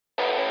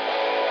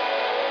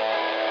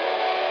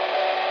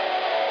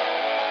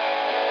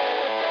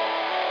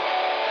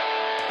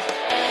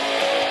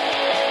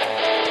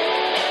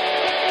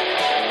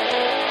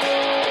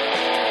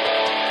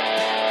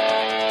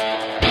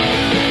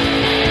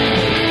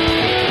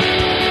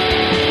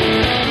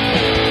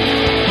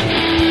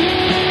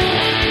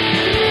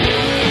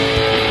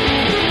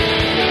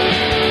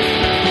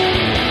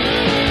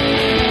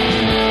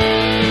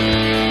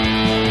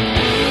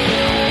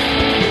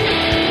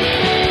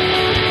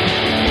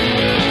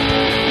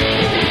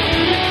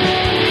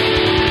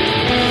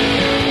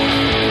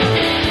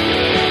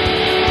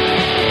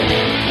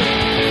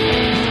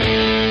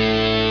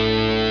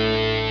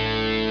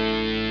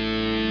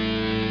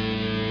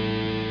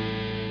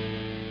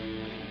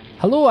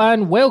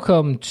and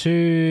welcome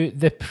to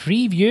the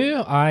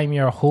preview. I'm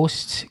your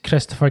host,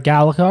 Christopher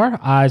Gallagher,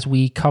 as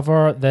we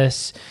cover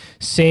this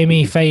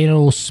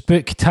semi-final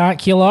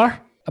spooktacular.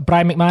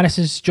 Bryan McManus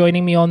is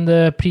joining me on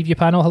the preview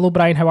panel. Hello,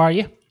 Bryan. How are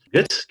you?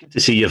 Good to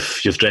see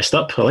you've dressed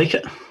up. I like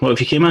it. What have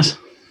you came as?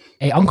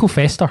 Uncle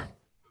Fester.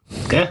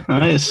 Yeah,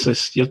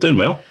 you're doing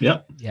well.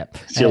 Yep.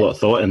 See a lot of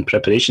thought and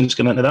preparations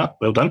going into that.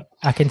 Well done.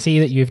 I can see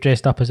that you've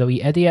dressed up as a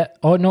wee idiot.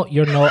 Oh, no,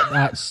 you're not.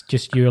 That's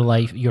just your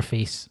life, your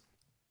face.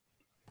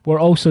 We're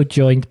also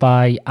joined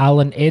by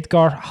Allan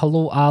Edgar.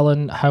 Hello,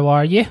 Allan. How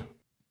are you?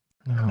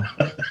 Oh.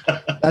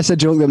 That's a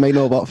joke that might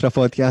not work for a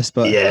podcast,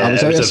 but yeah,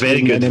 it was a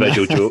very good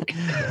visual joke.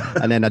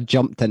 And then I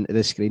jumped into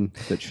the screen,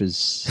 which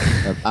was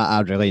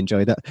I really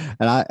enjoyed it.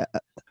 And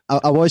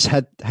I was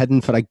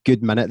hidden for a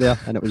good minute there,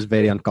 and it was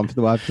very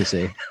uncomfortable, I have to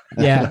say.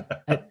 Yeah,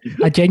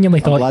 I genuinely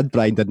thought. I'm glad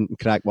Bryan didn't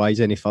crack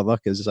wise any further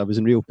because I was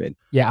in real pain.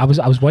 Yeah, I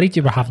was worried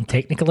you were having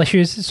technical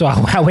issues, so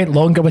I went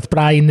longer with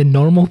Bryan than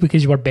normal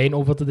because you were bent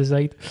over to the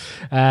side.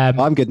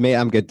 I'm good, mate.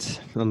 I'm good.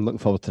 I'm looking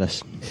forward to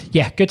this.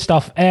 Yeah, good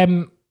stuff.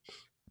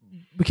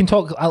 We can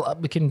talk.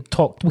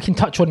 We can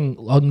touch on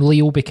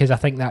Leo because I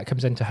think that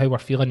comes into how we're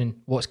feeling and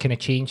what's kind of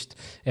changed.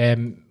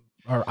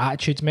 Our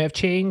attitudes may have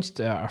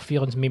changed. Our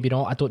feelings maybe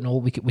not. I don't know.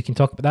 We can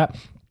talk about that.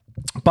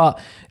 But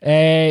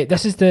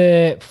this is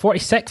the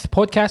 46th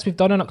podcast we've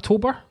done in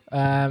October,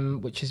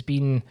 which has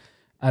been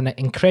an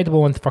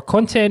incredible one for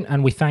content,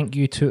 and we thank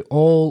you to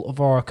all of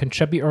our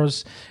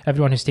contributors,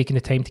 everyone who's taken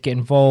the time to get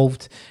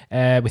involved.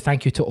 We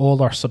thank you to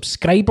all our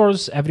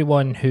subscribers,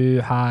 everyone who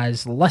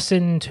has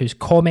listened, who's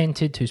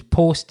commented, who's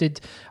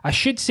posted. I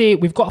should say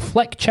we've got a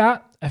Flick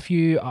chat. If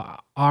you're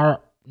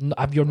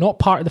not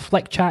part of the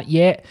Flick chat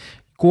yet,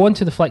 go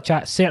onto the Flick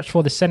chat, search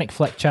for the Cynic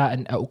Flick chat,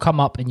 and it'll come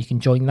up and you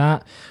can join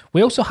that.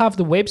 We also have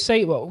the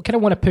website. Well, we kind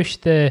of want to push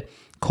the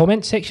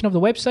comment section of the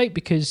website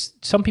because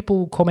some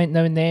people comment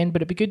now and then,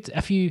 but it'd be good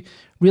if you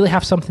really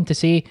have something to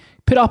say,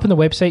 put it up on the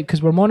website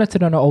because we're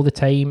monitoring it all the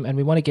time and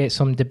we want to get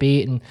some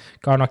debate and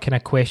garner kind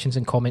of questions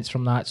and comments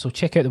from that. So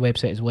check out the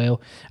website as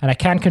well. And I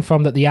can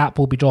confirm that the app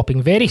will be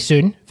dropping very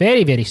soon,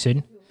 very, very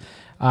soon.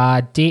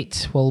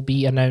 Date will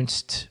be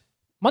announced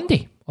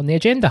Monday on the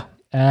agenda.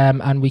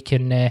 And we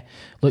can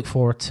look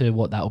forward to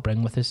what that will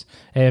bring with us.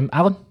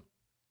 Allan?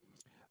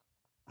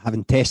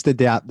 Having tested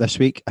the app this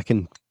week, I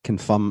can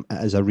confirm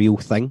it is a real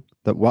thing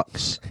that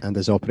works and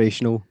is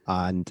operational,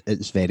 and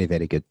it's very,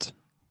 very good.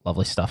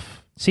 Lovely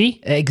stuff.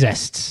 See, it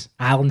exists.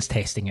 Allan's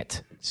testing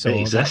it. So it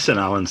exists in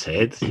Allan's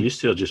head. You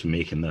two are just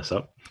making this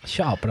up.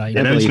 Shut up, Bryan.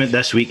 The announcement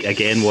this week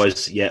again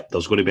was,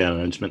 there's going to be an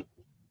announcement.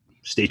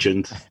 Stay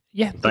tuned.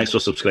 Yeah. Thanks for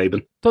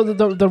subscribing.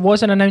 There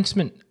was an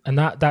announcement, and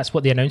that's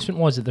what the announcement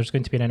was, that there's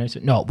going to be an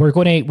announcement. No, we're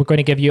going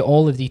to give you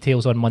all the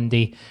details on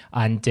Monday,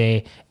 and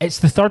it's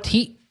the third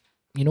heat.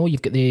 You know,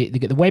 you've got the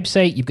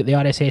website, you've got the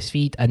RSS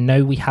feed, and now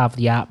we have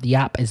the app. The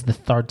app is the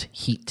third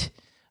heat.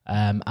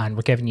 And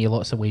we're giving you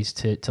lots of ways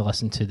to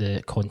listen to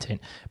the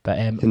content.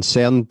 But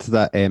concerned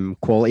that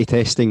quality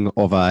testing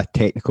of a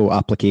technical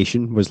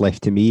application was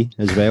left to me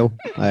as well.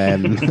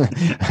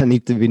 We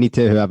need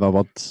to have a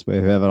word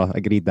with whoever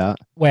agreed that.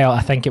 Well,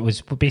 I think it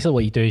was basically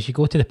what you do is you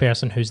go to the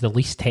person who's the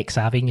least tech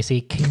savvy and you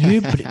say, "Can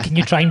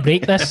you try and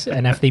break this?"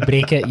 And if they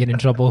break it, you're in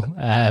trouble.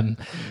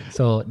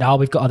 So now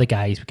we've got other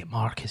guys. We've got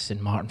Marcus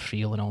and Martin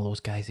Friel and all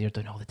those guys. They're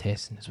doing all the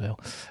testing as well.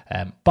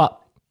 But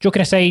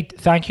joking aside,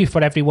 thank you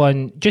for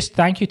everyone. Just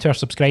thank you to our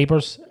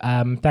subscribers.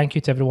 Thank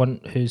you to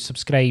everyone who's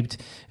subscribed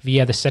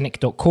via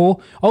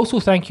thecynic.co. Also,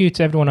 thank you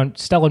to everyone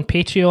still on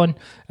Patreon.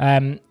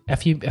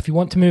 If you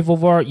want to move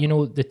over, you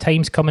know, the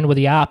time's coming with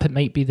the app. It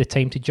might be the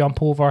time to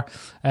jump over.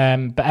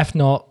 But if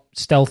not,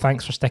 still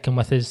thanks for sticking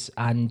with us.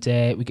 And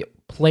we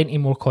get plenty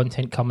more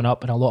content coming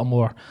up and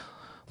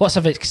lots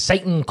of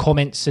exciting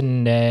comments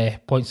and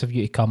points of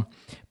view to come.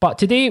 But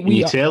today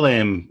we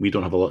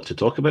don't have a lot to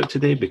talk about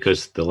today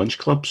because the Lunch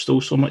Club stole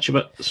so much of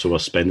it. So we're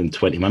spending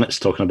 20 minutes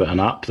talking about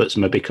an app that's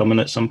maybe coming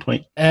at some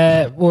point.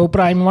 Well,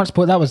 Bryan,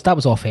 that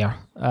was off air.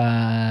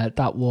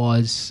 That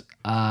was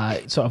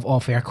sort of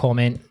off air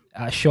comment,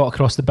 shot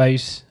across the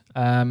bows.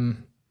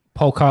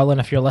 Paul Carlin,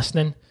 if you're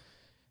listening,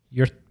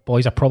 your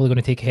boys are probably going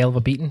to take a hell of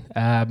a beating.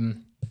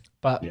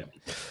 But yeah.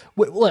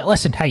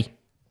 Listen, hey.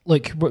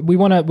 Look, we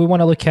want to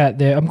look at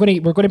we're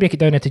going to break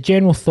it down into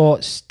general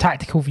thoughts,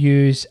 tactical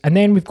views, and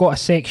then we've got a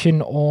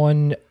section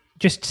on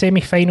just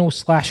semi-final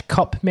 /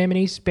 cup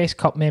memories, best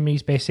cup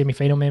memories, best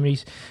semi-final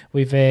memories.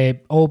 We've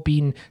all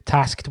been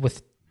tasked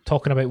with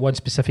talking about one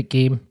specific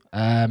game,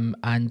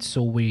 and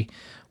so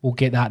we'll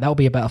get that. That'll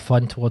be a bit of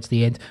fun towards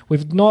the end.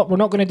 We're not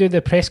going to do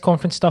the press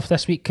conference stuff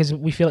this week because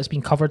we feel it's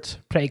been covered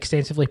pretty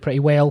extensively, pretty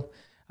well,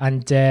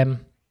 and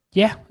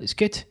yeah, it's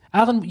good.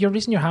 Allan, you're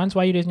raising your hands.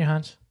 Why are you raising your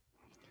hands?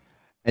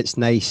 It's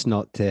nice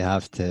not to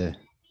have to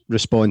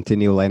respond to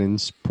Neil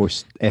Lennon's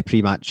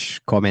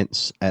pre-match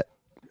comments.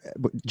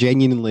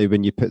 Genuinely,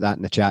 when you put that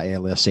in the chat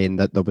earlier, saying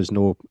that there was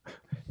no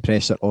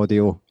press or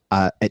audio,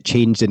 it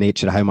changed the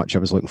nature of how much I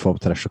was looking forward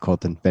to this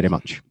recording very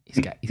much.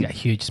 He's got a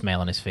huge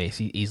smile on his face.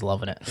 He's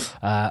loving it.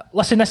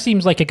 Listen, this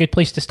seems like a good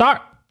place to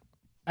start.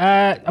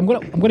 I'm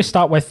going to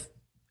start with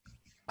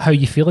how are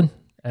you feeling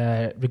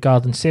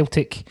regarding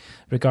Celtic?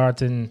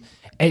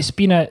 It's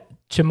been a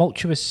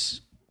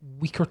tumultuous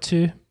week or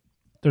two.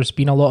 There's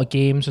been a lot of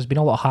games. There's been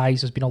a lot of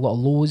highs. There's been a lot of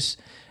lows.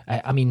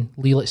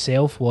 Lille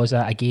itself was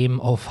a game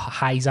of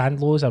highs and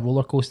lows, a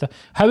roller coaster.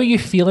 How are you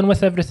feeling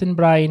with everything,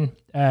 Bryan,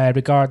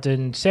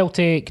 regarding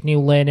Celtic,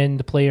 Neil Lennon,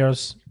 the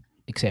players,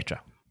 etc.?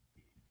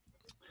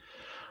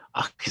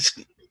 I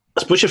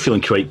suppose you're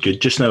feeling quite good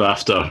just now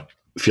after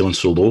feeling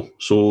so low.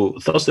 So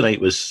Thursday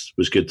night was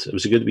good. It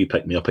was a good wee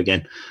pick me up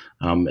again.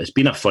 It's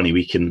been a funny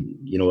week, and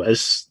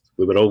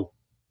we were all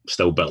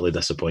still bitterly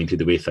disappointed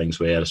the way things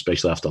were,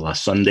 especially after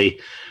last Sunday.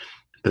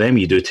 But then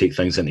when you do take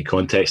things into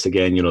context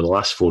again, the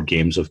last 4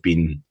 games have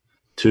been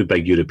 2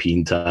 big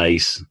European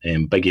ties,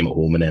 big game at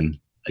home and then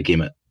a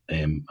game at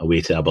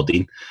away to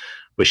Aberdeen,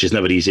 which is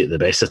never easy at the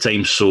best of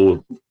times.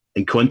 So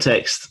in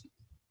context,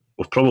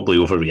 we've probably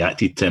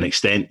overreacted to an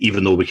extent,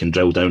 even though we can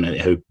drill down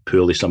into how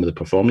poorly some of the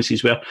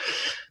performances were.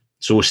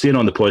 So staying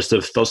on the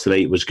positive, Thursday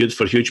night was good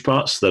for huge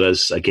parts. There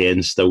is,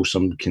 again, still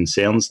some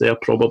concerns there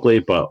probably,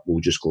 but we'll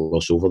just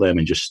gloss over them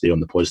and just stay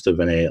on the positive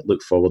and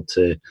look forward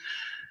to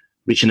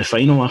reaching the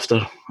final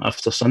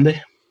after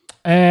Sunday.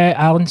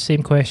 Allan,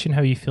 same question.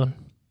 How are you feeling?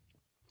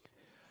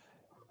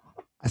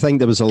 I think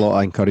there was a lot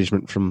of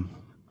encouragement from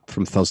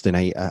Thursday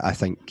night. I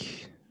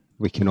think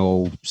we can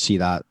all see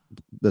that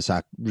there's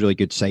a really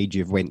good side.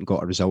 You've went and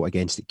got a result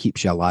against it,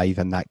 keeps you alive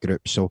in that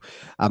group. So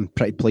I'm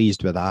pretty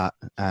pleased with that.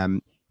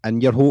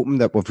 And you're hoping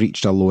that we've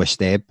reached our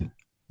lowest ebb.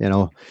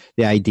 The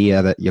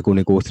idea that you're going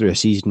to go through a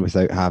season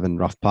without having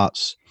rough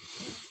parts,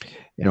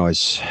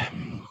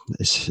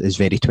 is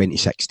very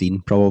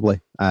 2016 probably.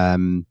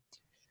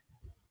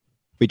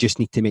 We just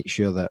need to make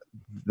sure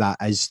that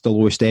is the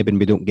lowest ebb and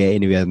we don't get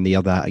anywhere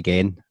near that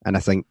again. And I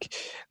think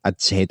I'd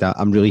say that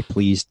I'm really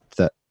pleased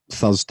that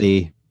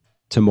Thursday,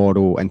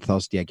 tomorrow and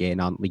Thursday again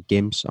aren't league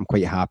games. I'm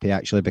quite happy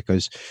actually,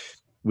 because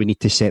we need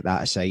to set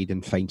that aside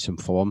and find some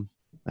form.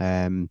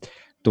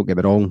 Don't get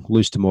me wrong,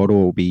 lose tomorrow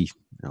will be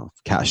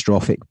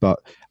catastrophic, but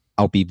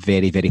I'll be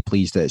very, very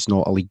pleased that it's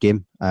not a league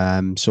game.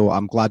 So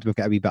I'm glad we've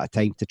got a wee bit of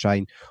time to try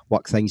and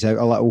work things out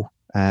a little.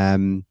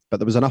 But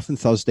there was enough on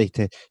Thursday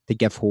to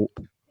give hope,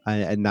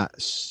 and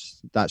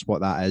that's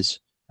what that is.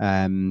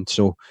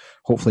 So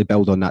hopefully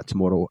build on that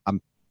tomorrow.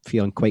 I'm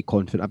feeling quite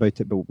confident about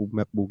it, but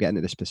we'll get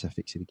into the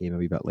specifics of the game a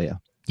wee bit later.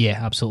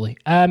 Yeah, absolutely.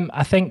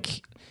 I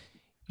think,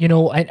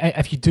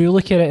 if you do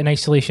look at it in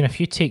isolation, if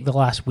you take the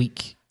last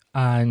week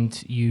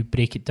and you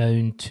break it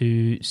down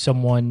to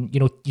someone,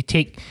 you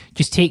take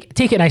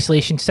it in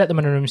isolation, sit them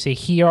in a room and say,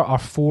 here are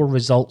 4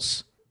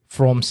 results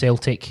from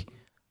Celtic.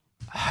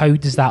 How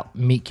does that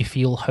make you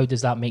feel? How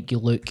does that make you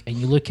look? And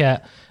you look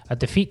at a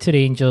defeat to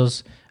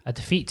Rangers, a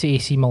defeat to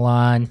AC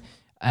Milan,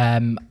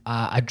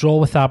 a draw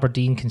with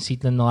Aberdeen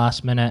conceding in the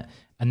last minute,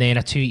 and then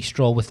a 2-each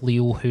draw with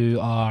Lille, who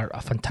are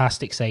a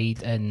fantastic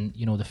side in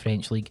the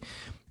French league.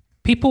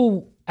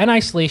 People in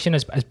isolation,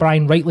 as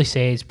Bryan rightly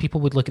says,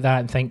 people would look at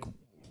that and think,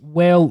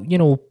 well,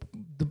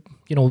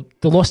 the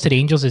loss to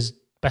Rangers is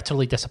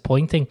bitterly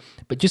disappointing.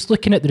 But just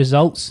looking at the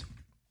results,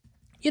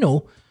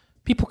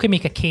 people can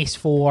make a case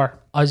for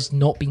us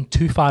not being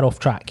too far off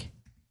track.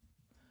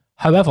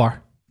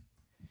 However,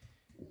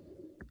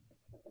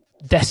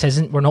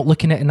 we're not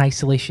looking at it in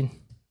isolation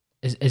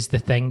is the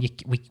thing.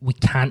 We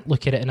can't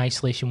look at it in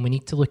isolation. We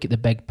need to look at the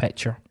big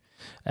picture.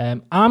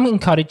 I'm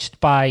encouraged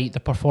by the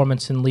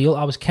performance in Lille.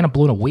 I was kind of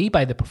blown away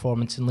by the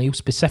performance in Lille,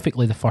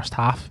 specifically the first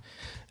half.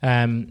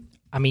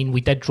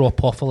 We did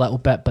drop off a little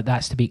bit, but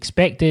that's to be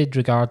expected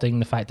regarding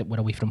the fact that we're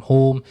away from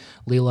home.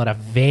 Lille are a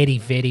very,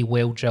 very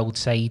well-drilled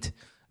side.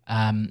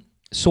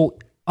 So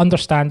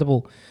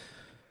understandable.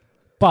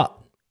 But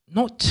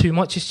not too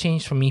much has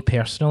changed for me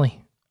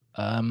personally,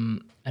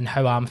 and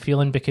how I'm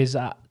feeling, because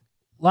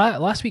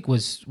last week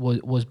was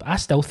I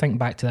still think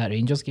back to that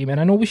Rangers game, and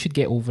I know we should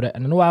get over it,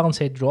 and I know Allan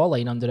said draw a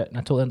line under it, and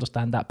I totally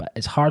understand that, but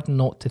it's hard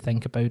not to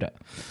think about it.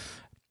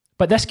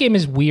 But this game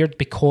is weird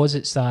because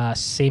it's a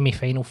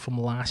semi-final from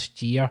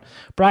last year.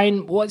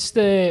 Bryan, what's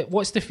the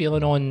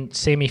feeling on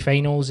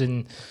semi-finals?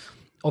 And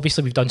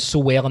obviously we've done so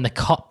well in the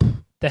Cup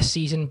this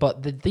season,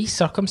 but these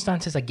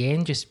circumstances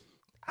again just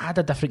add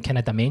a different kind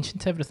of dimension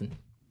to everything.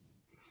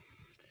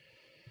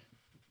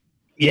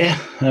 Yeah,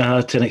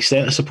 to an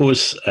extent, I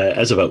suppose. It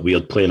is a bit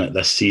weird playing it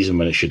this season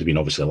when it should have been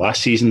obviously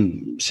last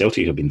season.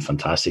 Celtic have been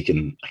fantastic,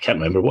 and I can't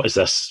remember, what is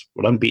this?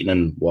 We're unbeaten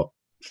in,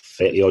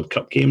 30 odd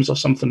cup games or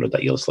something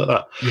ridiculous like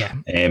that. Yeah.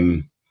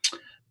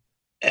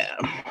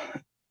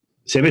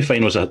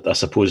 Semi-finals, I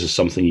suppose, is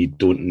something you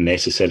don't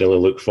necessarily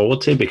look forward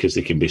to because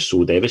they can be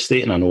so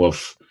devastating. I know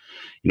I've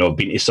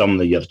been to some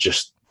that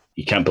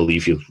you can't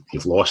believe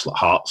you've lost, like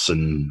Hearts,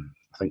 and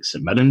I think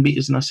St Mirren beat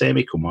us in a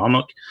semi,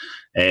 Kilmarnock.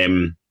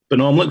 But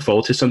no, I'm looking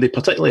forward to Sunday,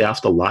 particularly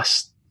after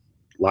last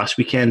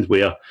weekend,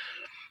 where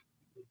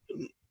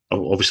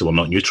obviously we're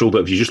not neutral,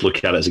 but if you just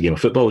look at it as a game of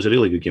football, it was a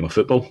really good game of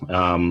football.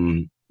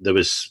 There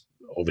was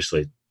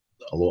obviously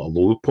a lot of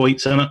low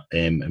points in it,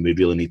 and we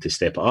really need to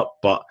step it up.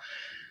 But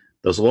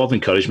there's a lot of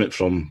encouragement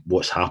from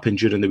what's happened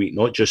during the week,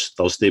 not just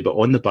Thursday, but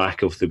on the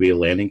back of the way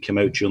Lennon came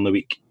out during the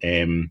week.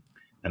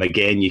 And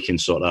again, you can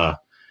sort of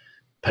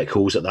pick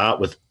holes at that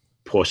with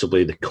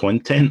possibly the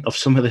content of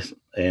some of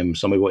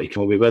what you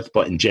come away with.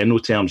 But in general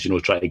terms,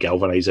 try to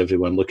galvanise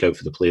everyone, look out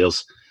for the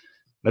players.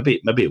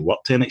 Maybe it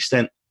worked to an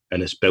extent,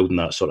 and it's building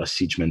that sort of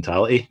siege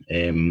mentality.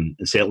 And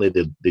certainly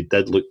they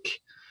did look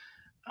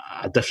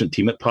a different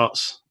team at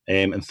parts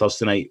on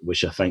Thursday night,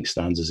 which I think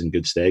stands us in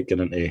good stead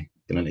going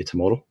into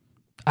tomorrow.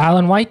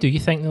 Allan, why do you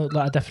think they look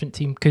like a different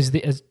team? Because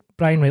as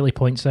Bryan rightly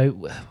points out,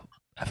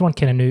 everyone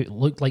kind of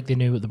looked like they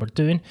knew what they were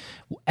doing.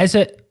 Is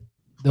it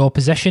the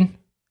opposition?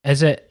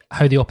 Is it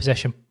how the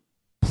opposition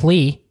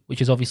play,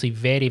 which is obviously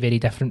very, very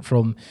different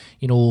from,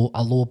 a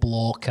low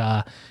block,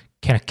 a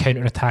kind of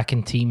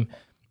counter-attacking team?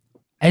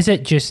 Is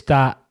it just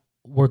that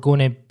we're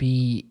going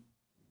to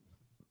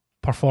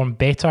perform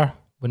better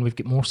when we've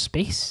got more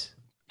space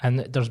and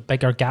there's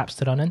bigger gaps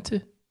to run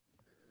into?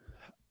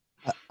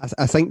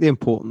 I think the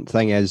important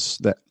thing is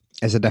that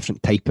it's a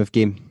different type of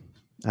game.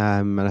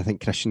 And I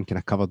think Christian kind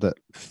of covered it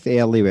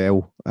fairly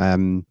well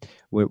when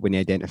he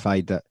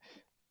identified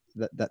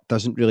that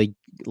doesn't really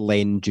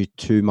lend you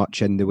too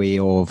much in the way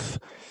of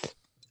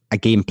a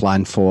game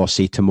plan for,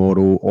 say,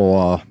 tomorrow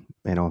or,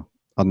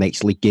 our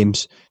next league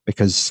games,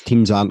 because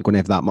teams aren't going to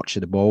have that much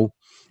of the ball.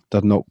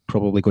 They're not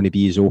probably going to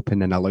be as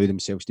open and allow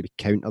themselves to be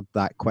countered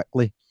that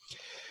quickly.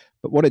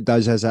 But what it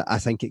does is I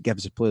think it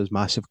gives the players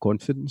massive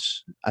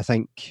confidence. I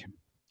think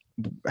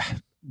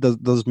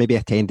there's maybe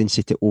a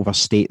tendency to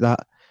overstate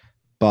that.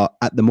 But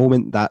at the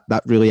moment,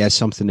 that really is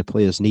something the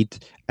players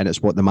need, and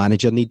it's what the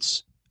manager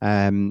needs.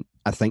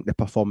 I think the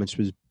performance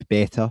was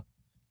better.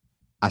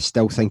 I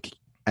still think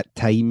at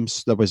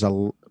times we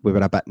were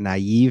a bit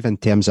naive in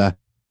terms of,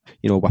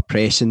 we're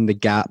pressing the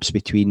gaps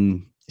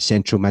between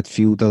central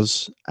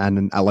midfielders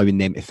and allowing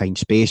them to find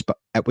space. But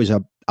it was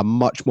a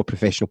much more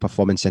professional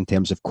performance in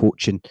terms of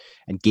coaching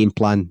and game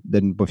plan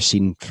than we've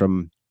seen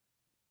from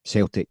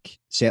Celtic,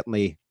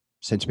 certainly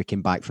since we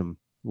came back from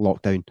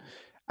lockdown.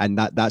 And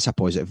that's a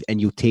positive.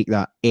 And you'll take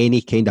that.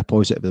 Any kind of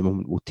positive at the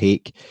moment we'll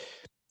take.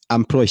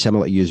 I'm probably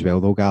similar to you as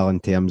well, though, Gal, in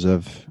terms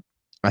of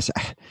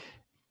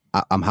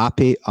I'm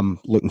happy. I'm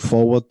looking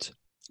forward.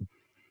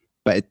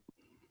 But,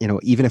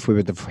 even if we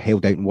would have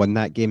held out and won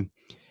that game,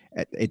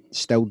 it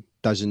still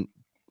doesn't,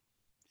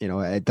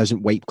 it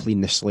doesn't wipe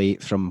clean the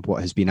slate from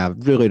what has been a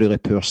really, really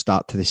poor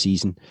start to the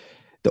season.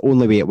 The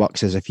only way it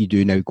works is if you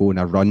do now go on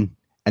a run.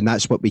 And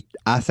that's what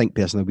I think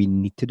personally, we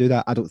need to do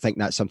that. I don't think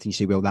that's something you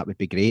say, well, that would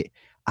be great.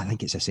 I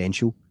think it's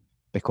essential,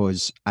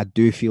 because I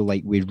do feel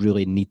like we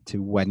really need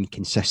to win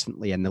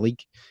consistently in the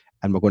league,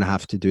 and we're going to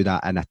have to do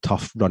that in a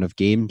tough run of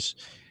games.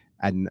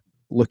 And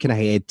looking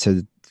ahead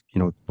to,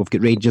 we've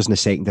got Rangers on the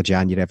 2nd of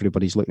January,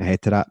 everybody's looking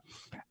ahead to that.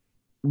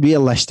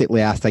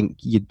 Realistically, I think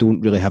you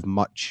don't really have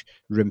much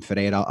room for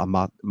error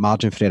or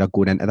margin for error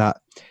going into that.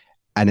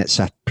 And it's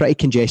a pretty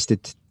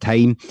congested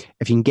time.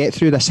 If you can get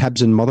through this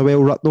Hibs and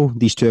Motherwell rut, though,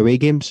 these two away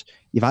games,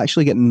 you've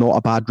actually got not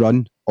a bad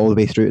run all the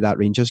way through to that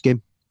Rangers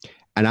game.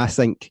 And I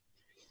think,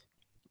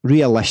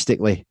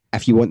 realistically,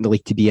 if you want the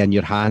league to be in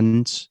your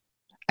hands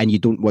and you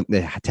don't want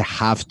to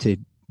have to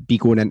be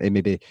going into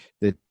maybe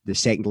the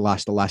second to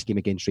last, the last game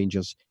against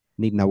Rangers,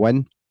 needing a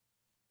win,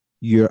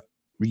 you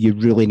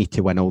really need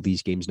to win all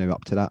these games now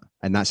up to that.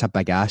 And that's a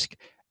big ask.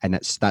 And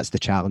that's the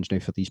challenge now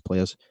for these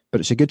players. But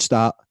it's a good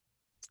start.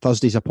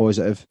 Thursday's a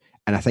positive.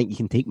 And I think you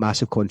can take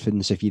massive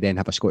confidence if you then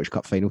have a Scottish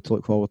Cup final to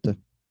look forward to.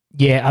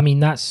 Yeah, I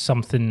mean, that's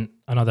something,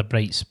 another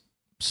bright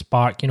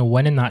spark.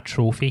 Winning that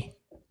trophy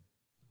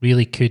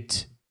really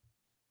could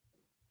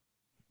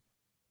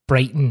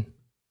brighten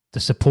the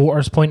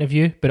supporters' point of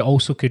view, but it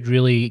also could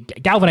really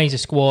galvanise the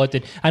squad.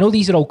 And I know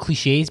these are all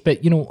cliches, but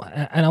in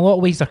a lot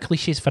of ways they're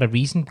cliches for a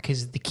reason,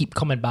 because they keep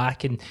coming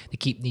back and they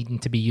keep needing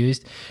to be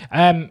used.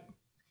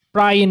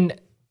 Bryan,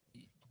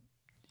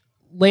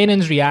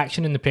 Lennon's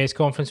reaction in the press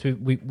conference,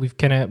 we've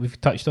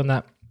touched on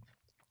that.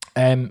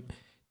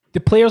 The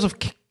players have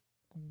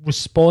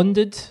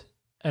responded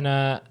in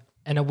a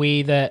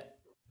way that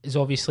is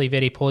obviously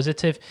very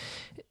positive.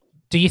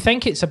 Do you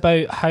think it's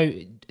about how?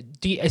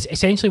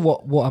 Essentially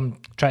what I'm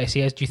trying to say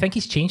is, do you think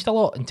he's changed a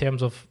lot in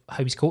terms of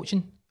how he's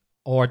coaching,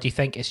 or do you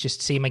think it's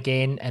just same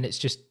again and it's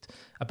just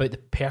about the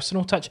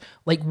personal touch?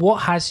 Like,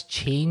 what has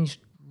changed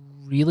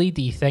really,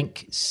 do you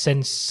think,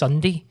 since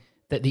Sunday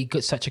that they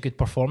got such a good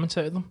performance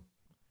out of them?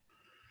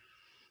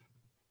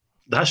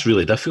 That's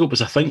really difficult,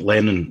 because I think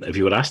Lennon, if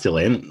you were ask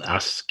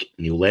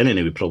Neil Lennon,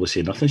 he would probably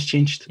say nothing's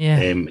changed.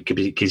 Yeah.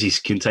 Because he's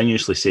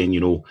continuously saying,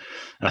 and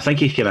I think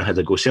he kind of had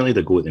a go, certainly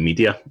the go at the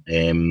media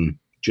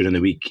during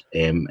the week,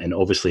 and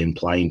obviously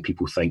implying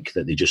people think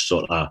that they just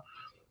sort of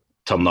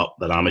turn up,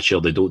 they're amateur,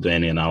 they don't do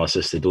any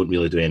analysis, they don't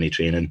really do any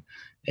training,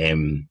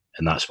 and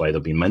that's why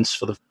they've been minced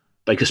for the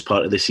biggest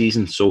part of the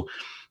season. So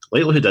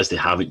likelihood is they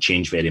haven't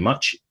changed very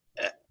much.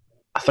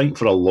 I think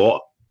for a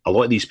lot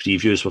of these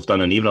previews we've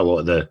done, and even a lot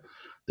of the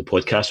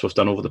podcasts we've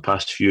done over the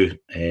past few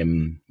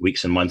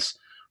weeks and months,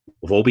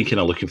 we've all been kind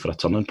of looking for a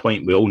turning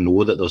point. We all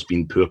know that there's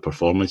been poor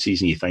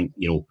performances, and you think,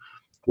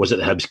 was it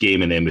the Hibs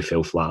game and then we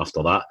fell flat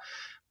after that?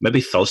 Maybe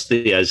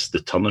Thursday is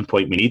the turning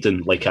point we need,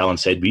 and like Allan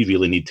said, we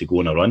really need to go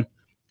on a run.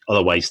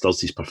 Otherwise,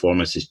 Thursday's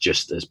performance is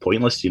just as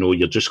pointless.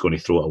 You're just going to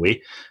throw it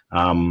away.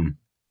 And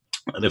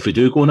if we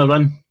do go on a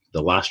run,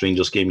 the last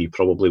Rangers game, you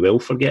probably will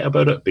forget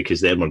about it,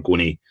 because then we're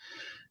going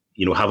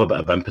to, have a bit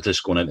of impetus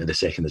going into the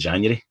 2nd of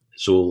January.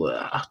 So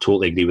I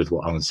totally agree with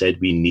what Allan said.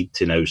 We need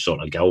to now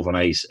sort of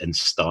galvanise and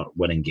start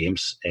winning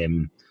games,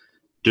 doing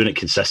it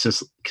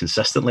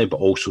consistently, but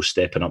also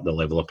stepping up the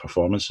level of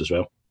performance as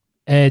well.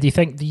 Do you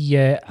think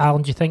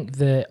Allan? Do you think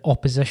the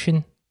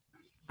opposition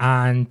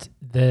and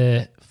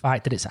the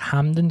fact that it's at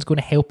Hampden's going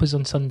to help us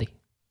on Sunday?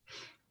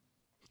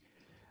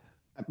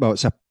 Well,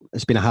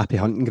 it's been a happy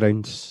hunting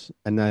ground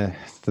in the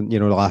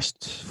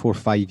last 4 or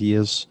 5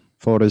 years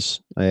for us,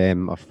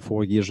 or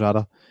 4 years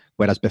rather.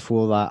 Whereas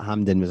before that,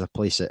 Hampden was a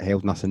place that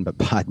held nothing but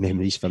bad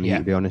memories for me,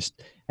 to be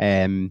honest.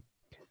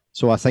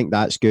 So I think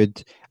that's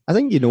good. I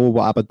think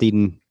what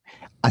Aberdeen.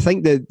 I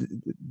think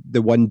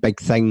the one big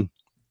thing,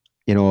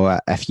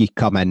 if you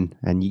come in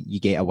and you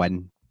get a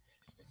win,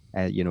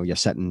 you're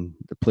sitting,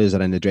 the players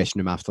are in the dressing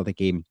room after the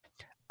game.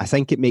 I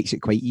think it makes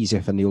it quite easy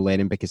for Neil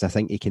Lennon, because I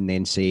think he can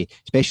then say,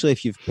 especially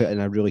if you've put in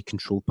a really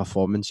controlled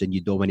performance and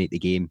you dominate the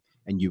game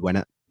and you win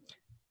it,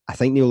 I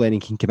think Neil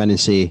Lennon can come in and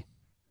say,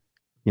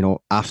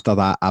 after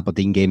that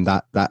Aberdeen game,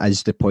 that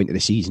is the point of the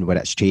season where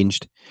it's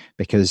changed,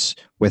 because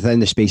within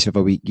the space of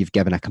a week, you've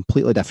given a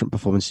completely different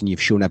performance and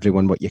you've shown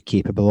everyone what you're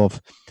capable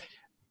of.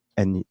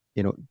 And,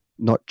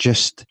 not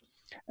just,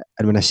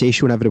 and when I say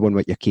showing everyone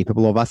what you're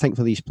capable of, I think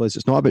for these players,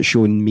 it's not about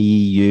showing me,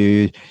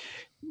 you,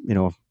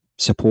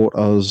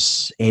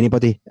 supporters,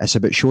 anybody. It's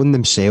about showing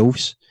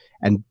themselves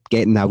and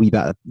getting a wee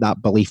bit of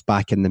that belief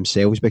back in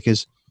themselves,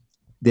 because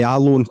they are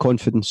low in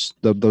confidence.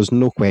 There's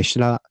no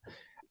question of that.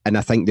 And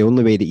I think the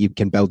only way that you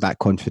can build that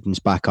confidence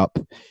back up,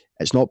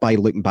 it's not by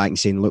looking back and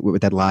saying, look what we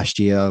did last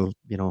year.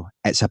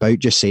 It's about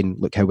just saying,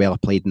 look how well I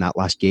played in that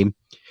last game.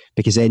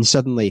 Because then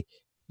suddenly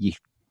you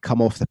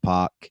come off the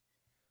park,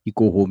 you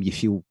go home, you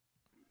feel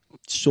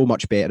so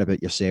much better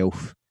about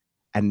yourself.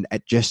 And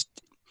it just,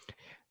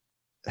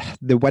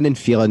 the winning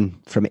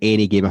feeling from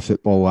any game of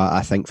football,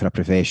 I think for a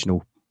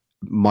professional,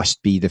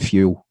 must be the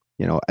fuel.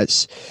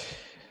 It's,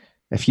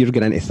 if you're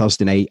going into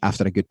Thursday night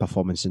after a good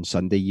performance on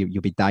Sunday,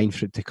 you'll be dying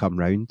for it to come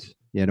round,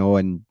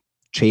 and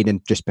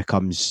training just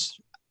becomes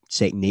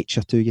second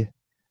nature to you.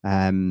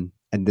 And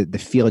the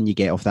feeling you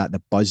get off that,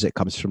 the buzz that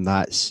comes from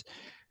that,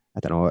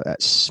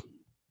 it's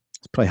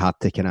probably hard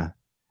to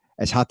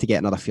it's hard to get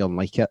another feeling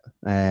like it.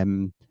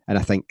 And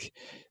I think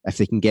if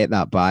they can get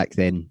that back,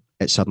 then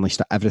it suddenly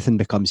everything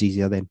becomes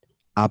easier then.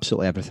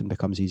 Absolutely everything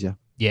becomes easier.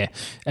 Yeah.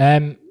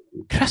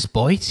 Chris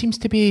Boyd seems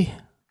to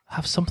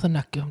have something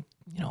that,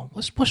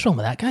 what's wrong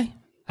with that guy,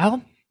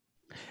 Allan?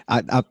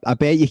 I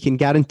bet you can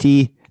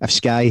guarantee if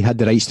Sky had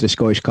the rights to the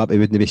Scottish Cup, he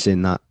wouldn't be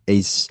saying that.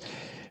 He's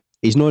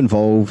not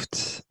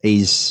involved.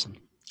 It's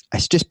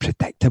just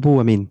predictable.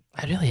 I mean,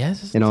 it really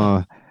is.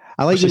 I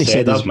like when he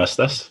said, I've missed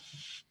this.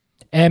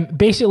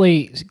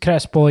 Basically,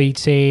 Chris Boyd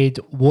said,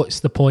 what's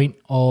the point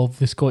of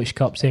the Scottish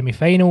Cup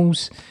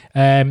semi-finals?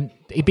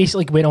 He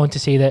basically went on to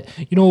say that,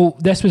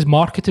 this was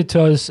marketed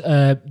to us,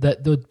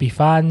 that there'd be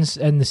fans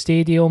in the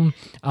stadium,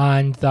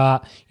 and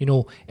that,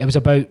 it was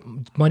about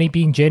money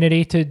being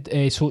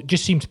generated. So it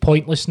just seems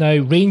pointless now.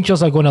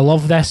 Rangers are going to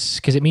love this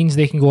because it means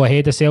they can go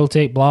ahead of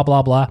Celtic, blah,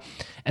 blah, blah.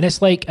 And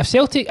it's like, if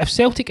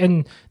Celtic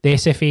and the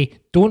SFA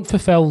don't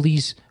fulfil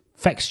these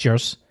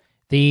fixtures,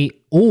 they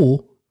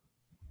owe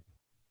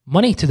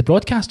money to the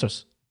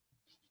broadcasters.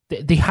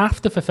 They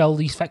have to fulfill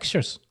these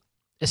fixtures.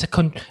 It's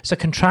a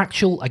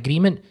contractual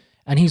agreement.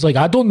 And he's like,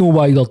 I don't know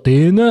why they're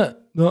doing it.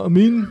 Know what I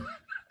mean?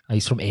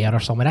 He's from Ayr or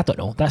somewhere. I don't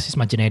know. That's just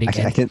my generic.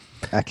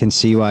 I can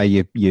see why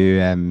you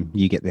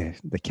get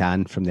the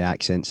can from the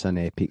accents on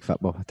Peak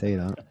Football. I tell you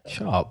that.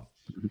 Shut up.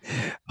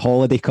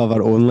 Holiday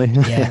cover only.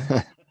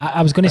 Yeah.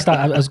 I was going to start.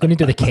 I was going to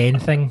do the Ken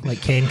thing,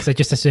 like Ken, because I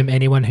just assume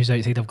anyone who's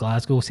outside of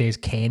Glasgow says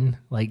Ken.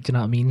 Like, do you know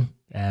what I mean?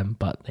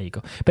 But there you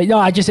go. But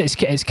no,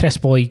 it's Chris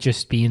Boyd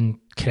just being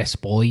Chris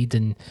Boyd,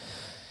 and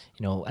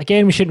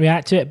again, we shouldn't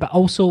react to it, but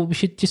also we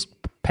should just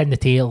pin the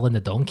tail on the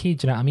donkey.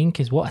 Do you know what I mean?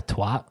 Because what a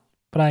twat,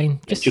 Bryan.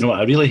 Do you know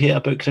what I really hate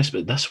about Chris?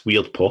 But this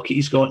weird pocket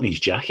he's got in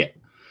his jacket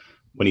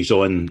when he's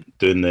on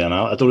doing the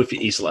analysis. I don't know if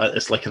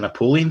it's like a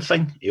Napoleon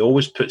thing. He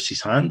always puts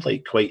his hand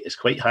it's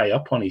quite high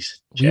up on his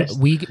chest.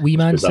 Wee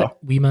man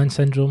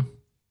syndrome.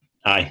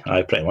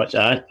 Aye, pretty much.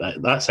 Aye,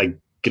 that's a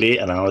great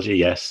analogy.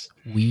 Yes.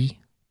 Very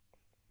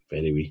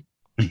wee.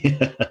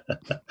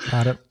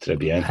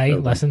 Tribune. Hey,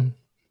 listen,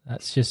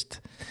 that's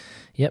just,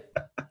 yep.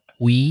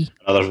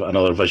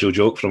 Another visual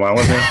joke from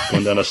Allan there,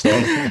 going down a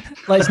storm.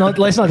 Let's not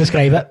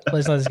describe it.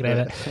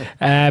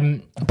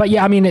 But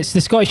yeah, I mean, it's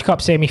the Scottish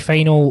Cup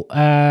semi-final.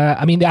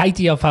 I mean, the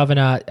idea of having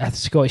a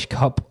Scottish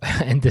Cup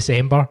in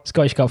December,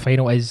 Scottish Cup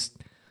final, is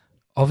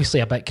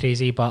obviously a bit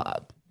crazy,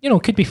 but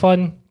could be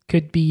fun.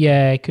 Could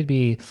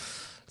be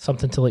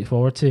something to look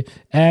forward to.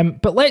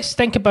 But let's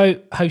think about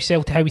how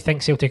we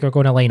think Celtic are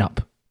going to line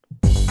up.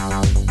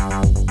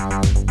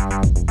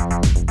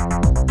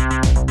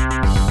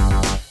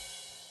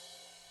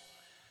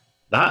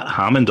 That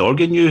Hammond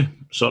organ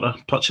sort of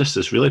purchase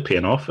is really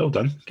paying off. Well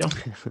done, Gil.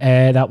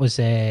 That was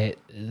the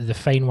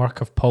fine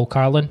work of Paul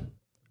Carlin.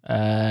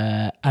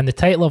 And the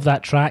title of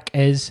that track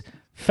is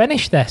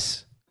Finish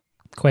This? ?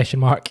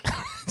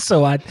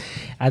 So I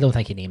don't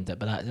think he named it,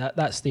 but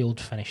that's the old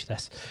Finish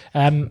This.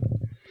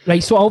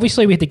 Right, so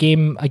obviously we had the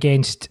game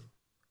against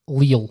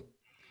Lille.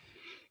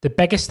 The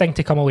biggest thing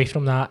to come away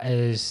from that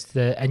is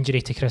the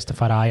injury to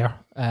Christopher Ayer.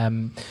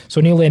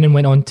 So Neil Lennon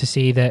went on to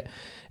say that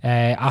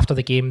after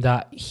the game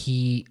that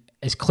he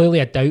is clearly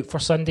a doubt for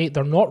Sunday.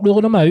 They're not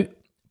ruling him out,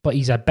 but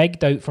he's a big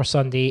doubt for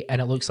Sunday,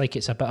 and it looks like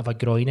it's a bit of a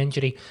groin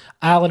injury.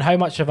 Allan, how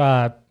much of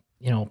a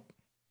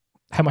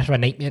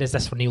nightmare is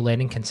this for Neil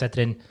Lennon,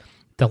 considering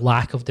the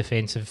lack of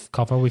defensive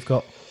cover we've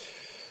got?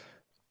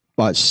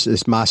 Well,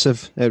 it's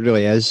massive. It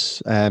really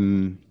is.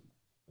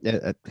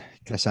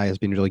 Chris Ayer's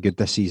been really good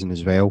this season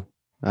as well.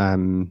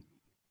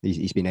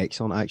 He's been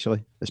excellent,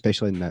 actually,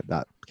 especially in that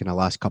kind of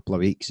last couple of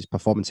weeks. His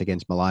performance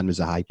against Milan was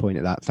a high point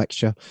of that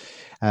fixture.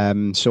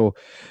 So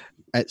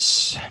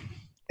it's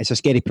a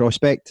scary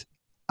prospect.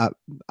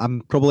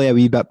 I'm probably a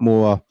wee bit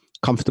more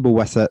comfortable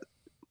with it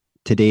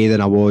today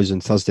than I was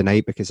on Thursday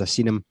night, because I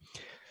seen him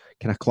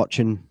kind of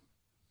clutching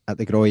at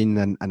the groin,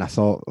 and I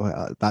thought,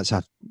 well, that's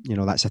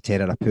a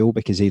tear of a pull,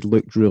 because he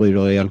looked really,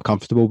 really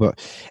uncomfortable. But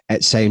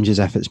it sounds as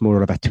if it's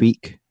more of a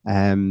tweak,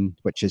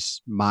 which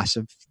is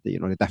massive.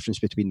 The difference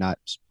between that,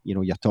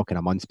 you're talking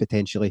a month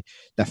potentially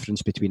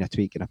difference between a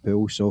tweak and a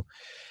pull. So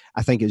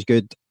I think it's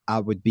good. I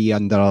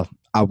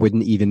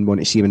wouldn't even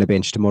want to see him on the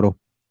bench tomorrow.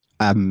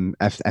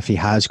 If he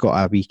has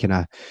got a wee kind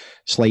of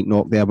slight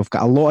knock there. We've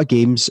got a lot of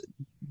games,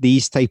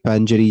 these type of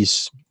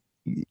injuries,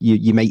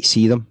 you might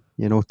see them,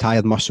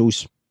 tired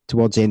muscles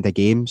towards the end of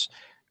games.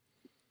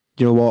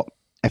 You know what?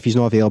 If he's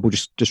not available,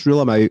 just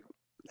rule him out,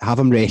 have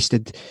him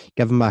rested,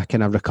 give him a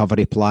kind of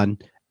recovery plan,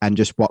 and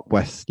just work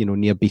with,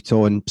 Nir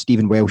Bitton,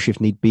 Stephen Welsh if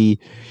need be.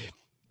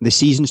 The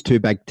season's too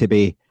big to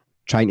be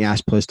trying to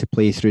ask players to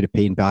play through the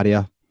pain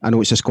barrier. I know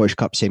it's a Scottish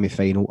Cup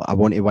semi-final. I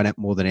want to win it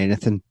more than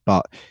anything,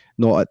 but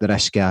not at the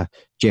risk of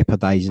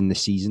jeopardising the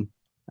season.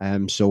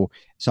 So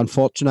it's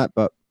unfortunate,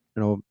 but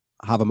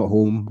have him at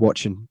home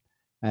watching,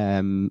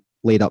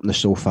 laid up on the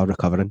sofa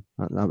recovering.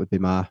 That would be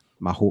my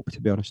hope,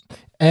 to be honest.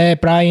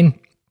 Bryan,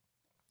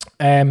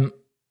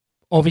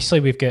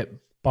 obviously we've got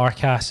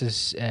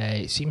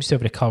Barkas seems to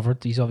have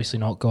recovered. He's obviously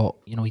not got,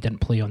 he didn't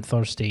play on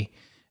Thursday.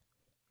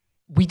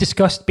 We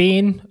discussed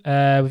Bain.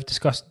 We've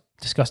discussed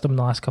him in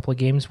the last couple of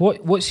games.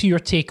 What's your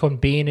take on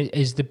Bain?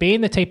 Is the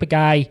Bain the type of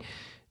guy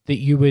that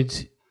you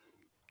would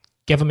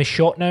give him a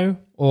shot now,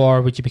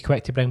 or would you be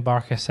quick to bring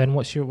Barkas in?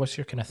 What's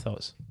your kind of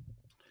thoughts?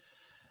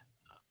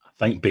 I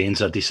think Bain's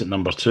a decent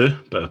number 2,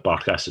 but if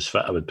Barkas is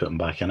fit, I would put him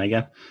back in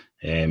again.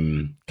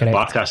 If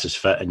Barkas is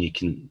fit and you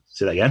can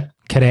say that again.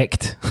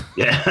 Correct.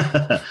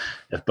 Yeah.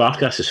 If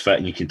Barkas is fit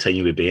and you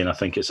continue with Bain, I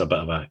think it's a bit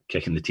of a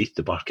kick in the teeth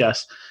to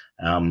Barkas.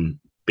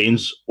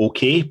 Bain's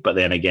okay, but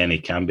then again, he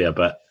can be a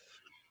bit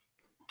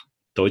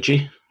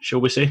dodgy,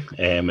 shall we say,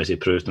 as he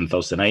proved on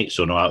Thursday night.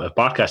 So no, if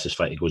Barkas is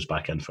fit, he goes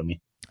back in for me.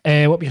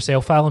 What about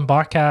yourself, Allan?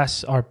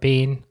 Barkas or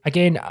Bain?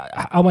 Again,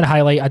 I want to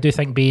highlight, I do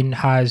think Bain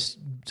has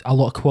a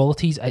lot of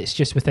qualities. It's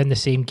just within the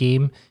same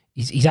game,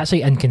 he's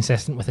actually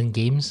inconsistent within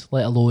games,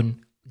 let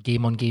alone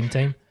game on game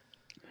time.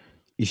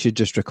 You should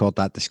just record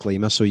that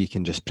disclaimer so you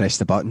can just press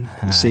the button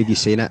and save you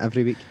saying it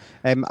every week.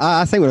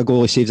 I think when a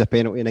goalie saves a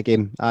penalty in a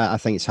game, I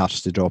think it's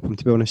harsh to drop him,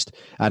 to be honest.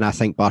 And I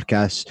think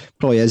Barkas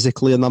probably is the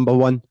clear number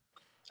 1.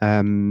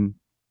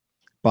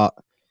 But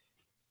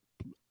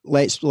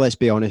let's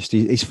be honest,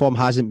 his form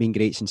hasn't been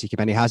great since he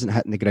came in. He hasn't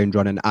hit the ground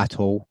running at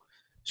all.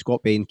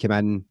 Scott Bain came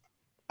in,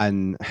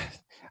 and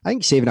I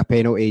think saving a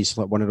penalty is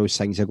like one of those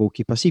things a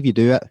goalkeeper. See if you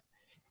do it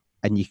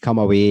and you come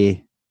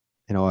away,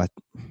 I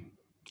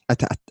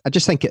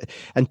just think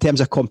in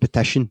terms of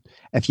competition,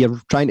 if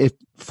you're trying to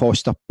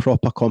foster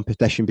proper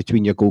competition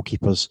between your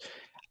goalkeepers,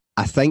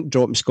 I think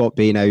dropping Scott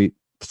Bain out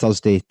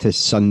Thursday to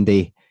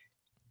Sunday,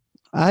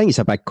 I think it's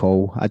a big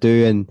call. I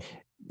do. And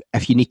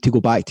if you need to go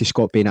back to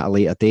Scott Bain at a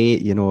later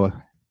date,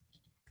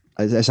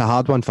 it's a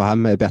hard one for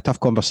him. It'll be a tough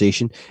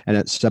conversation, and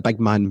it's a big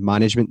man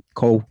management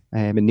call.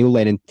 And Neil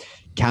Lennon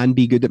can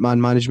be good at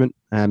man management,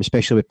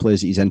 especially with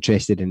players that he's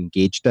interested and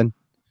engaged in.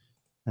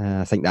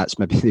 I think that's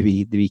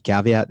maybe the wee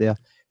caveat there.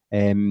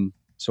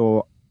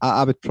 So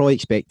I would probably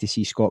expect to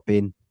see Scott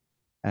Bain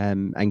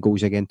in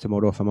goals again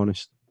tomorrow, if I'm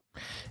honest.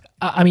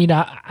 I mean,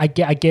 I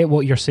get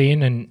what you're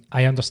saying, and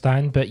I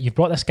understand, but you've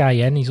brought this guy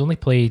in. He's not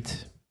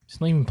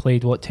even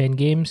played 10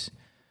 games.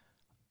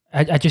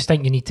 I just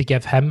think you need to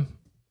give him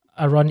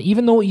a run,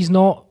 even though he's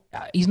not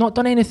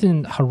done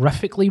anything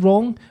horrifically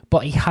wrong,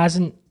 but he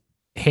hasn't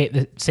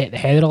set the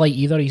header alight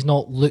either. He's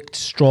not looked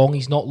strong.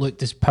 He's not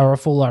looked as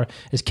powerful or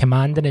as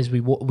commanding as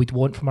we'd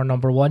want from our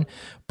number 1.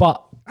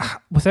 But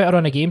without a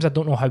run of games, I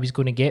don't know how he's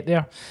going to get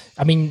there.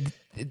 I mean,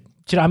 do you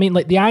know what I mean?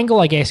 Like, the angle,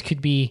 I guess,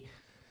 could be,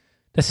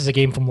 this is a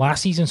game from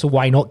last season, so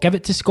why not give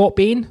it to Scott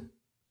Bain?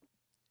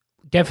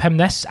 Give him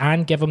this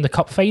and give him the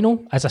cup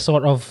final as a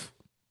sort of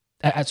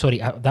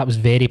that was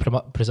very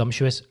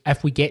presumptuous.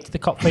 If we get to the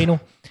cup final,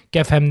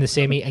 give him the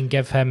semi and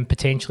give him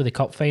potentially the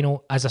cup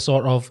final as a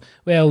sort of,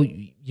 well,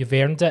 you've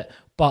earned it,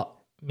 but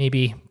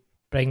maybe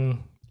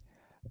bring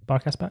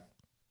Barkas back.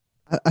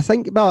 I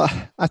think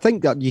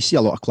that you see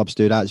a lot of clubs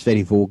do that. It's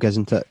very vogue,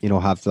 isn't it?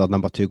 Have their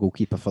number 2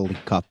 goalkeeper for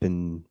League Cup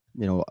and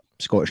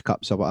Scottish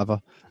Cups or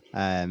whatever.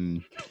 But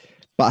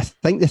I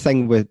think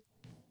the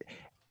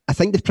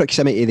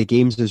proximity of the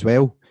games as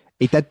well.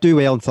 He did do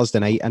well on Thursday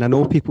night, and I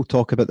know people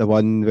talk about the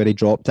one where he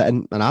dropped it,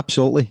 and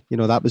absolutely,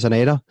 that was an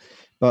error.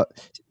 But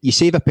you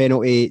save a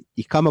penalty,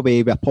 you come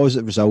away with a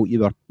positive result.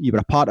 You were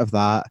a part of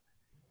that.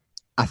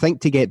 I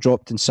think to get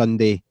dropped on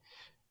Sunday,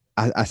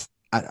 I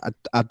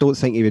don't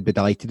think he would be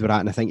delighted with that,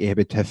 and I think he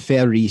would have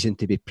fair reason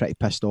to be pretty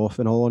pissed off,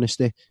 in all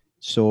honesty.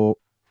 So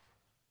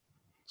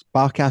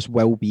Barkas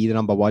will be the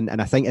number 1,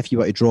 and I think if you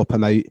were to drop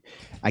him out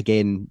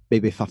again,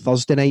 maybe for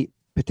Thursday night,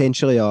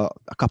 potentially, or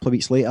a couple of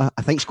weeks later,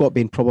 I think Scott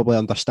Bain probably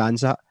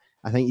understands that.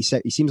 I think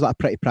he seems like a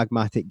pretty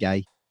pragmatic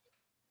guy.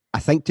 I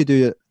think to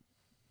do it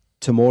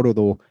tomorrow,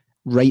 though,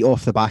 right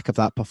off the back of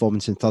that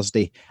performance on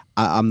Thursday,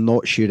 I'm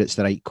not sure it's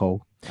the right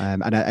call.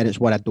 And it's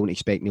what I don't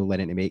expect Neil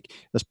Lennon to make.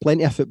 There's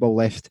plenty of football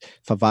left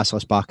for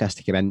Vasilis Barkas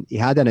to come in. He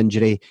had an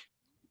injury.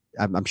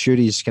 I'm sure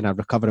he's kind of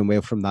recovering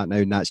well from that now,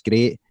 and that's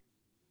great.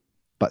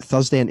 But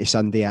Thursday into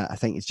Sunday, I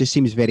think it just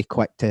seems very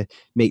quick to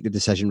make the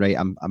decision, right,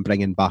 I'm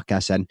bringing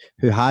Barkas in,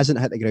 who hasn't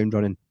hit the ground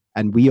running,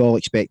 and we all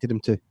expected him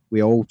to.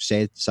 We all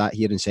sat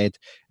here and said,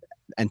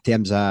 in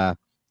terms of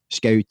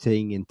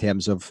scouting, in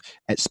terms of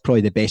it's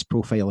probably the best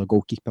profile of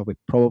goalkeeper we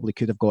probably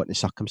could have got in the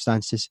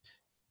circumstances.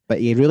 But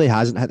he really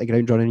hasn't hit the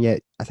ground running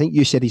yet. I think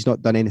you said he's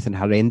not done anything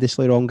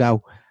horrendously wrong,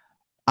 Gal.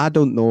 I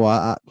don't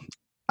know.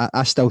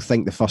 I still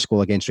think the first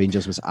goal against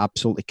Rangers was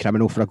absolutely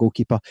criminal for a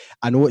goalkeeper.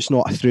 I know it's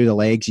not through the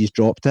legs, he's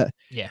dropped it.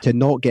 Yeah. To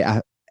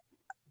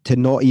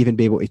not even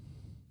be able to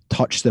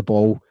touch the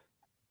ball,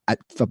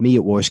 for me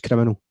it was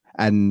criminal.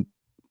 And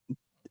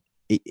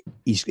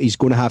he's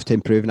going to have to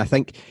improve. And I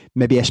think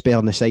maybe a spell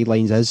on the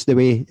sidelines is the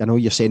way. I know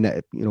you're saying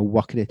that,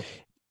 working it.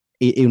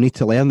 He'll need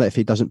to learn that if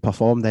he doesn't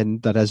perform, then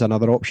there is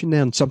another option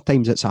there. And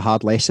sometimes it's a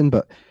hard lesson,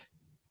 but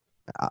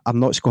I'm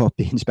not Scott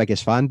Bain's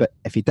biggest fan. But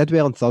if he did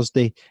well on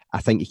Thursday, I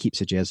think he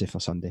keeps a jersey for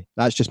Sunday.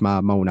 That's just my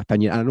own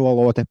opinion. And I know a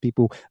lot of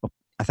people,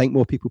 I think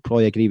more people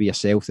probably agree with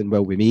yourself than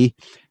will with me.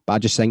 But I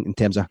just think in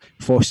terms of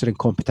fostering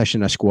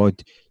competition in a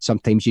squad,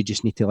 sometimes you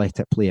just need to let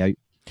it play out.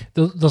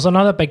 There's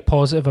another big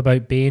positive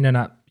about Bain,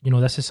 and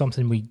this is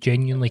something we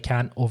genuinely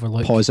can't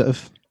overlook.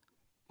 Positive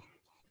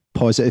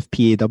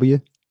PAW.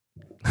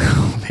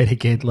 Very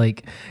good.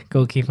 Like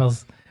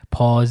goalkeepers,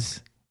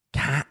 pause,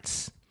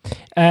 cats.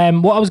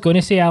 What I was going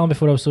to say, Alan,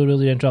 before I was so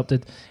really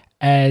interrupted,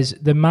 is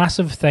the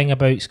massive thing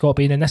about Scott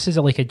Bain, and this is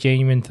like a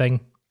genuine thing,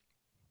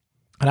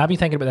 and I've been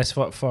thinking about this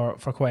for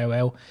quite a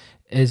while,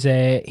 is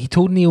he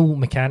told Neil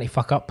McCann to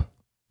fuck up.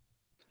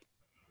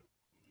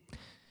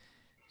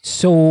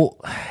 So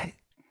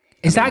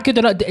is that good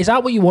enough? Is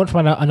that what you want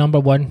from a number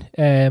 1,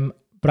 Bryan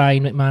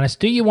McManus?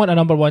 Do you want a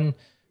number 1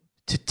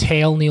 to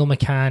tell Neil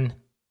McCann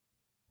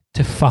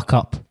to fuck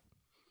up?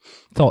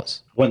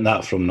 Thoughts? I want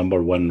that from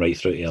number 1 right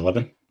through to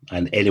 11,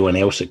 and anyone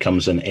else that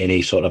comes in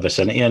any sort of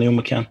vicinity of Neil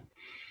McCann.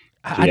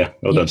 So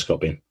well done,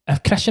 Scott Bain.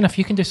 Christian, if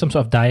you can do some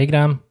sort of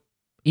diagram,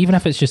 even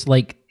if it's just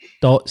like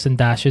dots and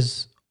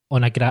dashes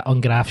on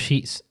on graph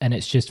sheets, and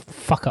it's just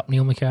fuck up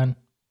Neil McCann.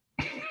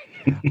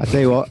 I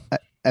tell you what,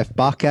 if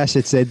Barkas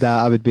had said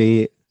that, I would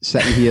be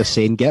sitting here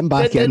saying, "Get him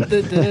back in."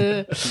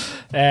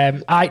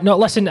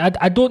 Listen,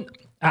 I don't.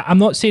 I'm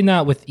not saying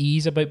that with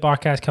ease about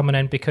Barkas coming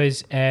in,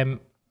 because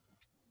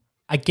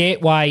I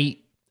get why.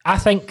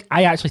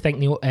 I actually think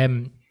Neil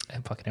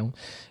McCann,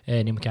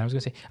 I was going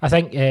to say. I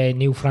think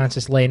Neil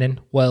Francis Lennon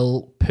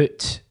will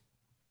put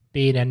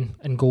Bain in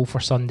and goal for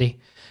Sunday,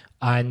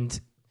 and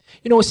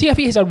see if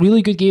he has a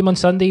really good game on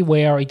Sunday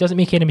where he doesn't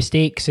make any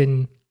mistakes,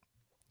 and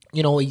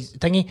he's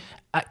thingy.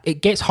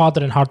 It gets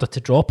harder and harder to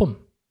drop him.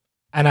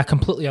 And I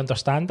completely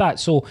understand that.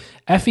 So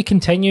if he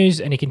continues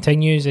and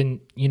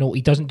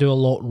he doesn't do a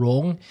lot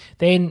wrong,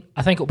 then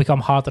I think it'll become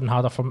harder and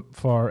harder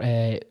for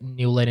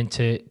Neil Lennon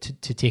to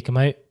take him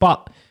out.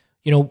 But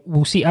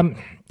we'll see.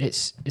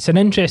 It's an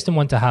interesting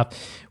one to have.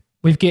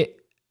 We've got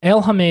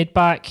El Hamed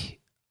back.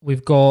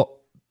 We've got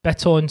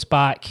Bitton's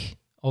back.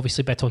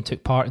 Obviously, Bitton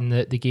took part in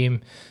the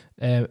game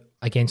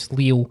against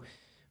Leo.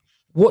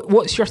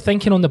 What's your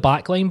thinking on the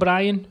back line,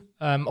 Bryan?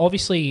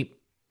 Obviously,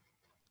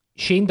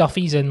 Shane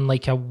Duffy's in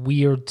like a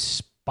weird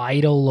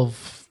spiral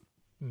of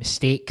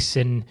mistakes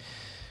and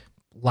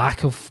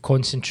lack of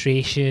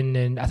concentration,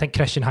 and I think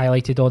Christian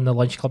highlighted on the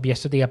lunch club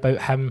yesterday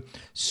about him,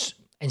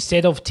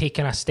 instead of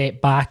taking a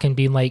step back and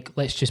being like,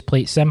 let's just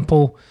play it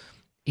simple,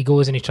 he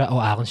goes and he tries.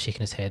 Alan's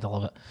shaking his head. I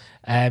love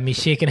it.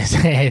 He's shaking his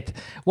head.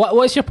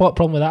 What's your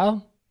problem with that,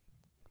 Alan?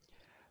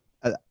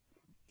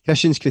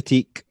 Christian's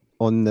critique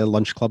on the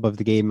lunch club of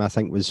the game, I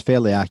think, was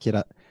fairly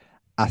accurate.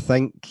 I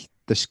think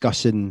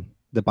discussing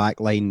the back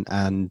line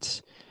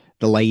and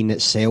the line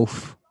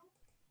itself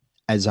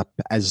is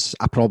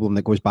a problem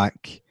that goes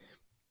back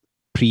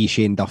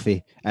pre-Shane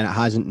Duffy, and it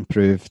hasn't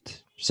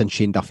improved since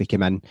Shane Duffy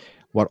came in.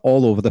 We're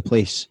all over the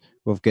place.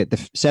 We've got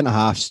the centre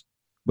halves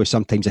with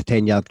sometimes a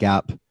 10-yard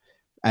gap,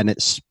 and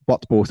it's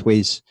worked both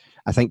ways.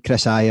 I think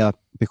Chris Ayer,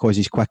 because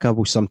he's quicker,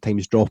 will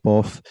sometimes drop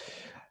off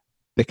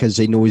because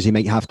he knows he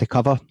might have to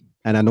cover.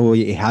 And I know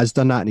he has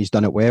done that and he's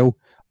done it well.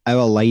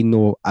 Our line,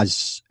 though,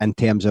 as in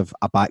terms of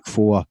a back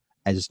four,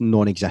 is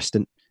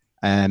non-existent.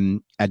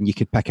 And you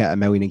could pick out a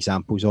million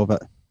examples of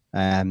it.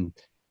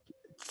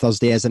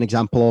 Thursday is an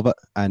example of it,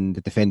 and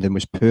the defending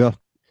was poor,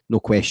 no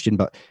question,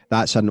 but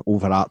that's an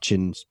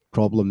overarching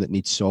problem that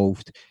needs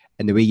solved.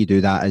 And the way you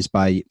do that is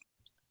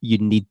you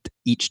need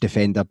each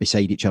defender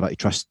beside each other to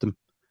trust them,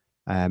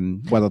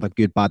 whether they're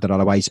good, bad, or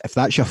otherwise. If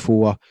that's your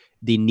four,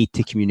 they need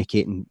to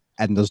communicate, and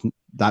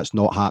that's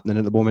not happening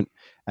at the moment.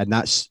 And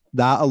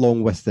that,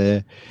 along with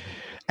the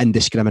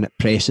indiscriminate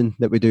pressing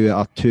that we do,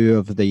 are two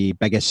of the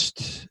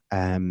biggest,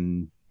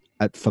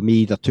 for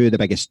me, they're two of the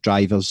biggest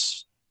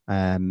drivers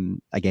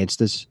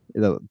against us.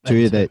 They're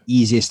two of the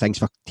easiest things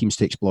for teams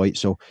to exploit.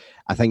 So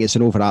I think it's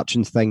an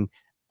overarching thing.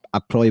 I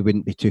probably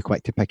wouldn't be too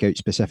quick to pick out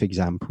specific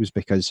examples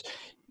because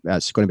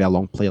it's going to be a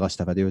long playlist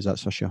of videos,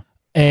 that's for sure.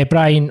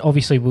 Bryan,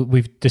 obviously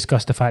we've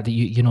discussed the fact that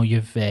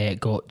you've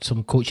got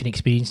some coaching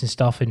experience and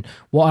stuff, and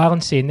what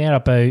Allan's saying there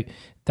about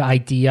the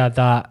idea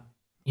that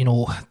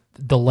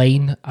the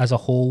line as a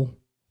whole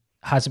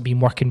hasn't been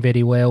working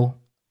very well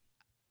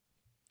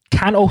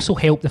can also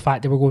help the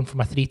fact that we're going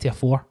from a 3 to a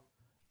 4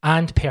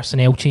 and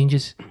personnel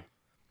changes.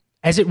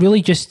 Is it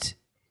really just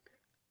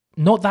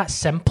not that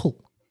simple?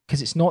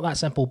 Because it's not that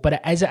simple,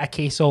 but is it a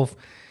case of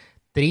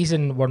the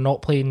reason we're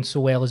not playing so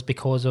well is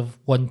because of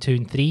 1, 2,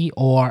 and 3,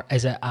 or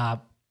is it a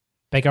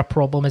bigger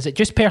problem? Is it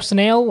just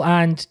personnel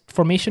and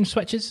formation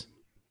switches?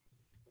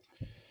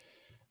 I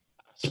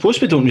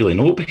suppose we don't really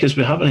know because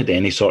we haven't had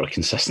any sort of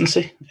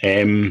consistency.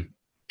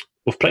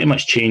 We've pretty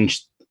much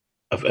changed.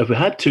 If we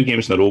had 2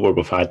 games in a row where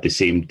we've had the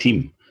same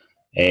team,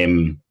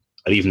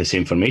 or even the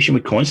same formation,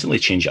 we constantly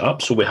change it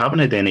up. So we haven't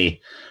had any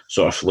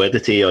sort of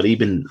fluidity or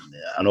even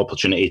an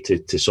opportunity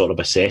to sort of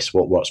assess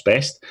what works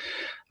best.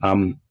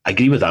 I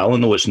agree with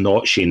Allan, though, it's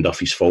not Shane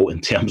Duffy's fault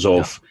in terms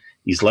of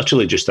he's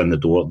literally just in the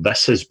door.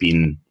 This has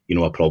been,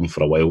 a problem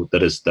for a while.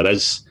 There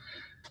is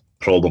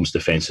problems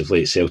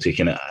defensively at Celtic,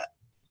 and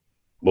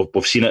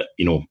we've seen it,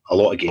 a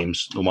lot of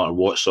games, no matter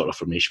what sort of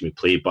formation we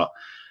play. But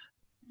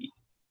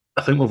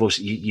I think we've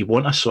also, you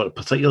want a sort of,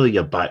 particularly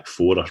your back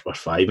 4 or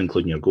 5,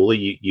 including your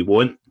goalie, you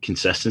want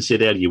consistency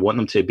there. You want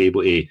them to be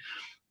able to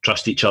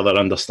trust each other,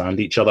 understand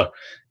each other,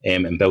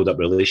 and build up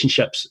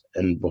relationships.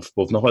 And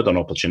we've not had an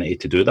opportunity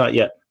to do that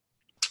yet.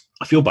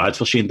 I feel bad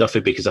for Shane Duffy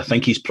because I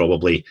think he's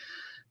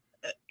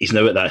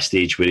now at that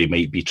stage where he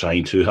might be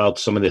trying too hard.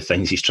 Some of the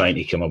things he's trying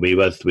to come away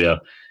with where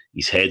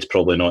his head's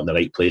probably not in the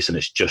right place and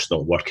it's just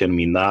not working. I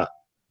mean, that,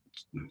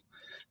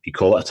 if you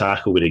call it a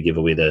tackle where he gave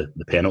away the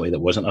penalty that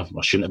wasn't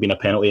or shouldn't have been a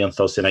penalty on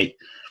Thursday night,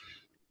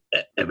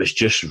 it was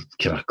just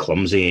kind of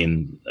clumsy.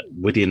 And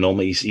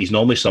he's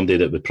normally somebody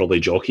that would probably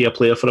jockey a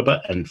player for a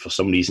bit, and for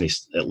some reason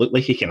it looked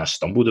like he kind of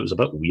stumbled. It was a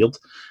bit weird.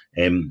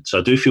 So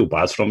I do feel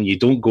bad for him. You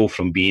don't go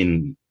from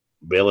being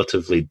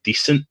relatively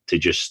decent to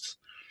just,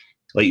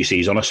 like you say,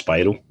 he's on a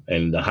spiral,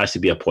 and there has to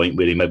be a point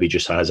where he maybe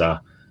just has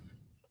a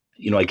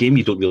game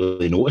you don't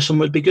really notice him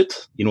would be good.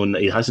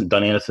 He hasn't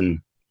done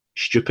anything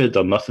stupid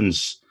or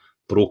nothing's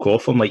broke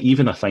off him. Like,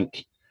 even I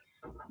think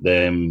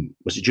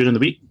was it during the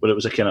week where it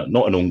was a kind of,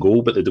 not an own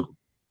goal, but the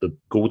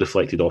goal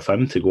deflected off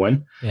him to go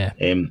in. Yeah.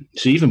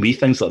 So even wee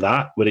things like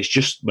that, when it's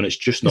just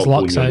not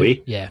going your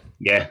way. Yeah.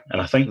 Yeah. And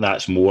I think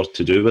that's more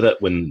to do with it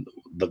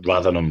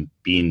rather than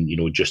being,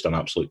 just an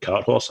absolute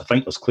cart horse. I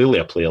think there's clearly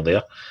a player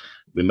there.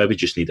 We maybe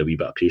just need a wee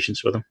bit of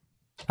patience with him.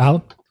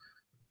 Allan?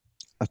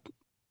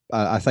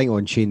 I think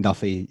on Shane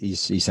Duffy,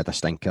 he's had a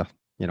stinker,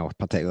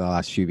 particularly the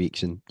last few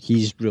weeks, and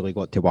he's really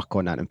got to work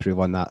on that and improve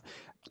on that.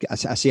 I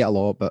say it a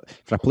lot, but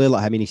for a player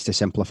like him, he needs to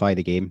simplify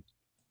the game.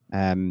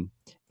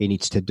 He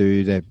needs to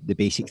do the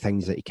basic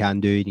things that he can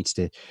do.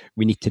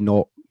 We need to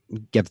not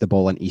give the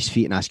ball into his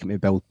feet and ask him to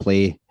build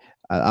play.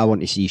 I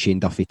want to see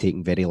Shane Duffy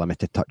taking very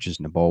limited touches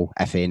on the ball,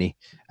 if any.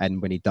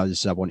 And when he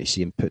does, I want to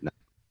see him putting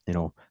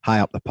it, high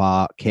up the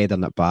park,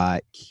 heading it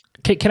back.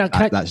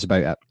 That's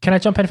about it. Can I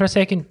jump in for a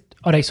second?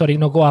 All right, sorry,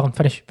 no, go Allan,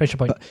 finish your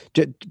point.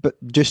 But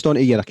just on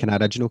to your kind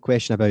of original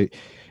question about,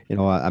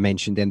 I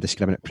mentioned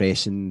indiscriminate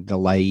pressing, the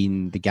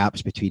line, the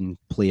gaps between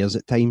players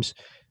at times.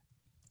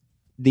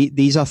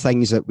 These are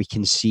things that we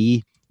can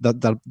see.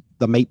 There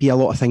might be a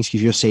lot of things,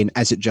 because you're saying,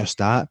 is it just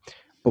that?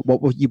 But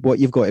what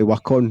you've got to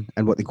work on,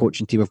 and what the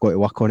coaching team have got to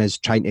work on, is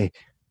trying to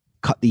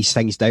cut these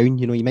things down.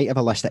 You might have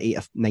a list of 8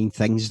 or 9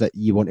 things that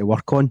you want to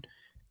work on.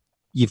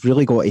 You've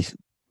really got to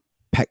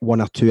pick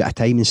 1 or 2 at a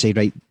time and say,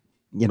 right,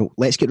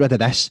 let's get rid of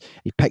this.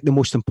 You pick the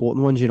most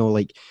important ones,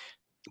 like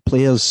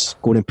players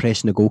going and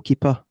pressing the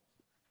goalkeeper.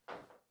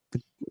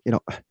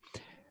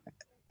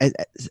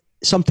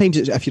 Sometimes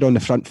if you're on the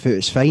front foot,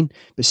 it's fine.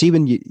 But see,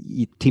 when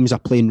you teams are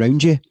playing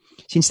round you,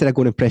 see, instead of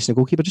going and pressing the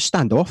goalkeeper, just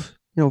stand off.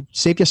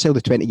 Save yourself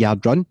the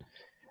 20-yard run.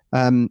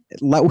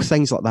 Little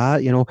things like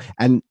that,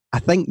 And I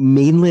think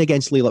mainly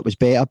against Lille it was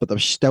better, but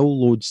there's still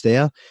loads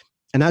there.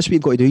 And that's what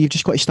you've got to do. You've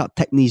just got to start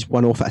ticking these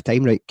one off at a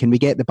time, right? Can we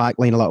get the back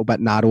line a little bit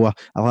narrower,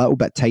 a little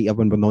bit tighter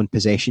when we're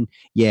non-possession?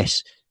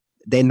 Yes.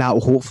 Then that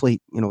will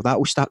hopefully, that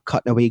will start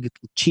cutting away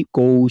cheap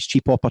goals,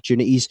 cheap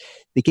opportunities.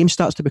 The game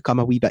starts to become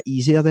a wee bit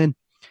easier then,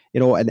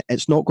 and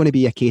it's not going to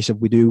be a case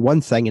of we do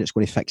one thing and it's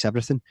going to fix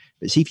everything.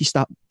 But see if you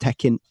start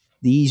ticking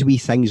these wee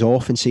things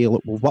off and say,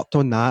 look, we've worked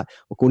on that,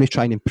 we're going to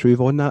try and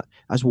improve on that.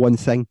 That's one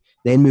thing.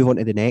 Then move on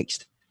to the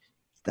next.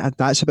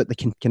 That's about the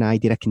kind of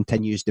idea of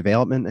continuous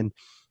development. And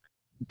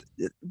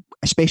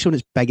especially when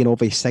it's big and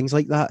obvious things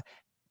like that,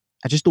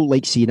 I just don't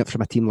like seeing it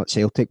from a team like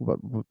Celtic.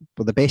 We're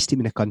the best team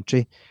in the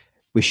country.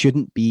 We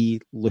shouldn't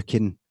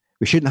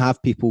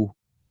have people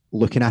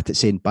looking at it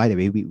saying, by the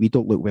way, we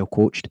don't look well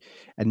coached.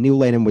 And Neil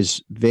Lennon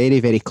was very,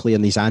 very clear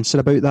in his answer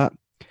about that.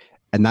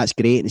 And that's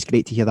great. And it's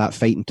great to hear that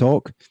fight and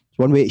talk. It's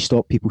one way to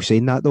stop people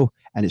saying that, though,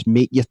 and it's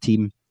make your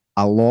team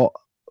a lot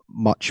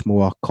much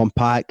more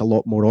compact, a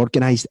lot more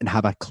organised, and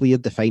have a clear,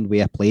 defined way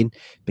of playing,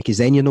 because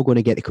then you're not going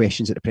to get the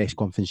questions at the press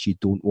conference you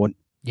don't want.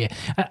 Yeah,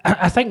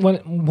 I think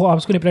what I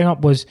was going to bring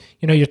up was,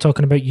 you're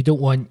talking about you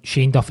don't want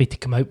Shane Duffy to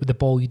come out with the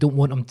ball, you don't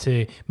want him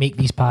to make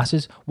these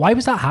passes. Why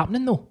was that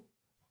happening though?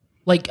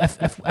 Like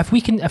if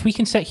we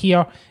can sit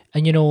here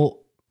and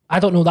I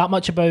don't know that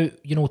much about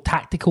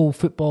tactical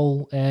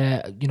football,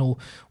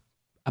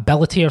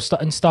 ability or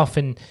stuff,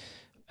 and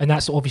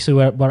that's obviously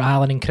where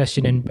Allan and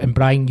Christian and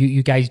Bryan,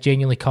 you guys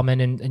genuinely come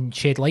in and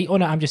shed light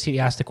on it. I'm just here to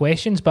ask the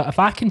questions. But if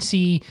I can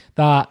see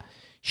that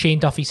Shane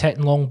Duffy's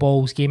hitting long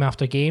balls game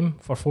after game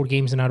for 4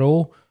 games in a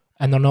row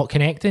and they're not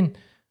connecting,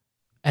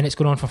 and it's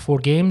going on for 4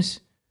 games,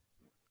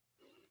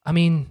 I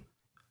mean,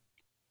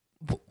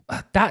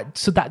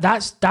 that's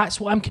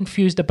what I'm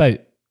confused about.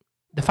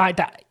 The fact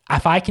that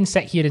if I can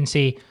sit here and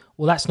say,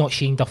 well, that's not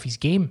Shane Duffy's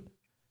game.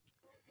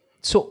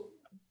 So,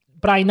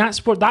 Bryan,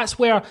 that's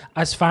where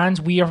as fans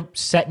we are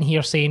sitting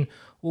here saying,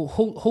 well,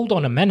 hold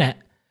on a minute.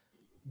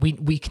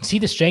 We can see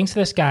the strengths of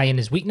this guy and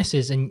his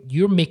weaknesses, and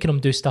you're making him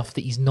do stuff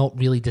that he's not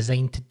really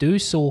designed to do.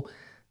 So,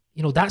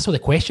 that's where the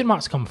question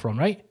marks come from,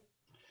 right?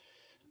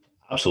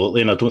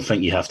 Absolutely, and I don't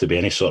think you have to be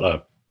any sort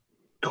of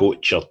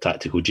coach or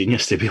tactical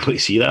genius to be able to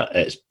see that.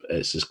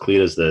 It's as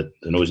clear as the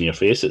nose in your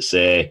face.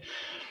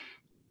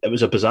 It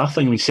was a bizarre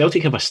thing. I mean,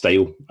 Celtic have a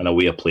style and a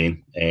way of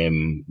playing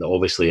that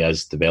obviously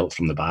has developed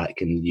from the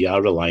back, and you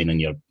are relying on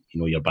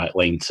your back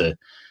line to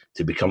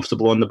be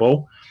comfortable on the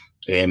ball.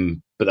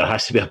 But there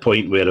has to be a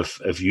point where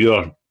if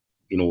you're,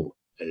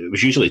 it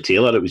was usually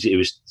Taylor. It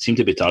was seemed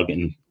to be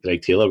targeting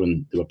Greg Taylor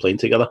when they were playing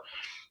together,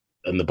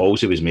 and the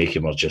balls he was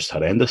making were just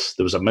horrendous.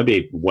 There was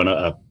maybe 1 out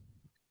of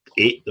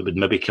 8 that would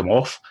maybe come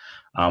off.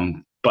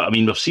 But I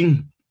mean, we've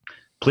seen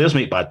players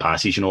make bad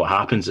passes. What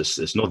happens?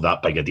 It's not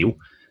that big a deal.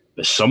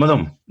 But some of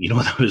them, there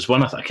was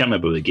one, I can't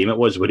remember what the game it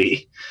was, where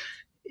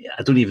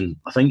I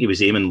think he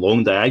was aiming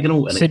long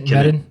diagonal and it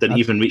didn't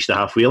even reach the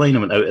halfway line and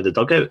went out of the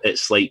dugout.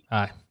 It's like,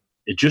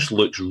 it just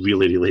looks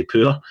really, really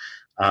poor.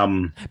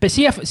 But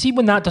see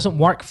when that doesn't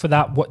work for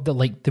that,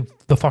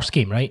 the first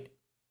game, right?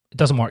 It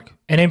doesn't work.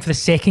 And then for the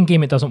second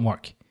game, it doesn't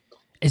work.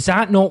 Is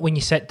that not when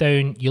you sit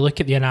down, you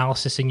look at the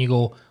analysis and you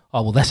go,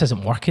 oh, well, this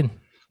isn't working?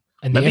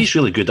 And maybe he's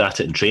really good at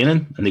it in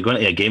training, and they go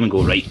into a game and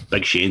go, right,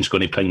 Big Shane's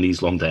going to ping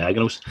these long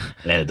diagonals,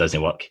 and then it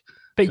doesn't work.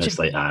 But it's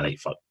like, right,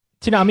 fuck.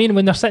 Do you know what I mean?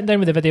 When they're sitting down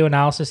with the video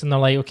analysis and they're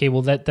like, okay,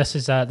 well, this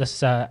is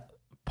a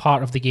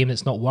part of the game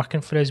that's not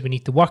working for us. We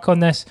need to work on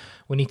this.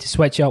 We need to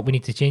switch it up. We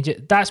need to change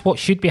it. That's what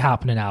should be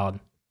happening,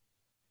 Allan.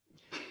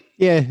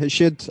 Yeah, it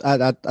should.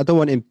 I don't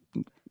want to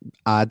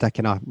add a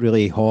kind of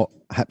really hot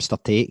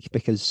hipster take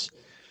because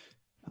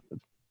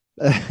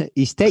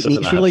his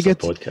technique's really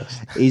good.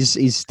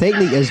 His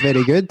technique is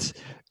very good.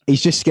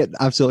 He's just got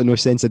absolutely no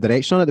sense of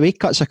direction on it. The way he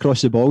cuts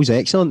across the ball is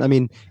excellent. I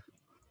mean,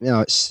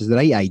 it's the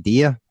right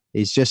idea.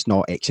 He's just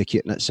not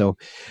executing it. So,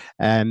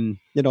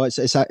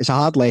 it's a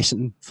hard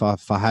lesson for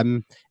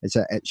him.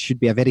 It should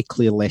be a very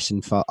clear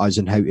lesson for us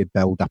on how to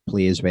build a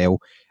play as well.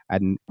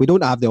 And we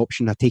don't have the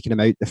option of taking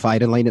him out the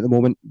firing line at the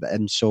moment.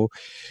 And so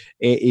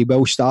he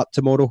will start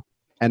tomorrow.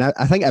 And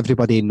I think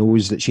everybody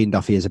knows that Shane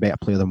Duffy is a better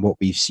player than what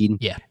we've seen.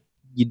 Yeah.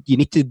 You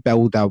need to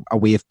build a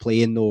way of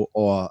playing, though,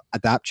 or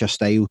adapt your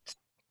style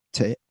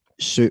to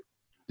suit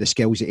the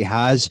skills that he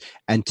has,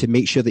 and to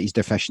make sure that his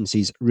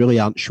deficiencies really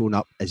aren't shown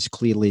up as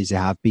clearly as they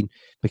have been,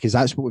 because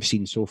that's what we've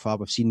seen so far.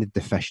 We've seen the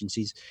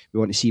deficiencies. We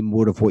want to see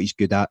more of what he's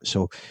good at.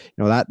 So,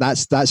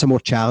 that's a more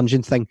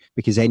challenging thing,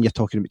 because then you're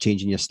talking about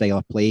changing your style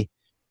of play.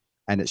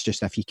 And it's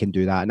just if you can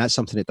do that. And that's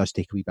something that does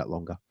take a wee bit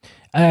longer.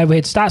 We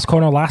had Stats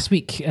Corner last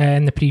week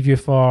in the preview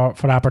for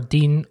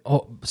Aberdeen.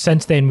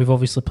 Since then, we've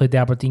obviously played the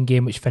Aberdeen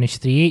game, which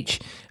finished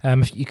 3-each.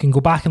 You can go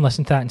back and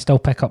listen to that and still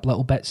pick up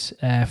little bits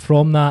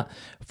from that.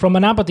 From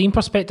an Aberdeen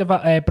perspective,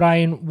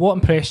 Bryan, what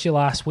impressed you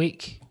last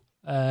week?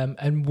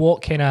 And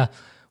what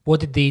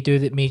did they do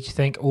that made you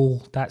think,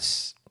 oh,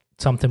 that's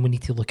something we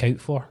need to look out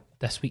for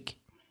this week?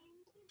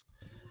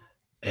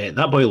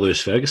 That boy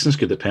Lewis Ferguson's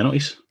good at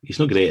penalties. He's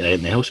not great at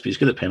anything else, but he's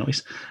good at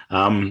penalties.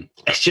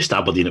 It's just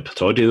Aberdeen at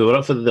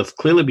Pittodrie. They've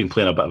clearly been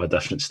playing a bit of a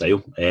different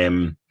style.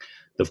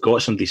 They've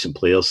got some decent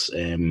players.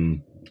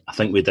 I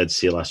think we did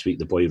say last week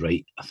the boy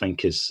Wright, I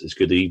think is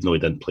good, even though he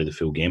didn't play the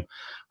full game.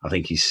 I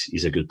think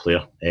he's a good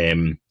player.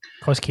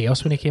 Caused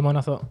chaos when he came on,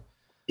 I thought.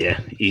 Yeah,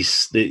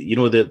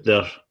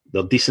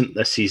 they're decent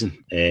this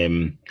season.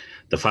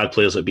 They've had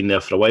players that have been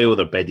there for a while.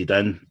 They're bedded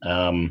in.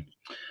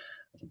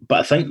 But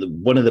I think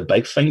one of the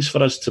big things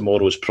for us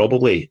tomorrow is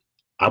probably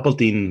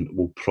Aberdeen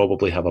will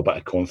probably have a bit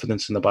of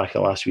confidence in the back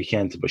of last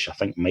weekend, which I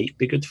think might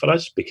be good for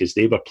us because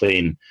they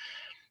played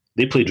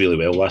really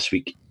well last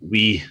week.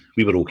 We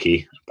were okay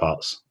in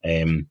parts.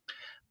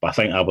 But I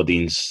think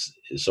Aberdeen's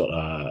sort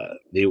of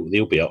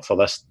they'll be up for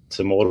this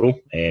tomorrow.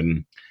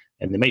 And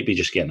they might be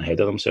just getting ahead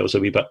of themselves a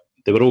wee bit.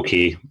 They were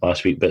okay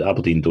last week, but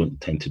Aberdeen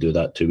don't tend to do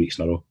that 2 weeks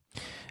in a row.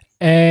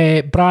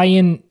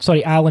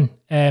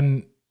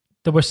 Allan,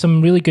 there were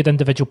some really good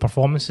individual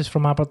performances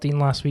from Aberdeen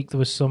last week. There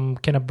was some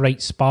kind of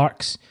bright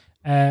sparks.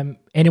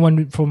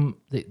 Anyone from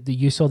the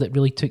you saw that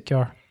really took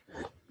your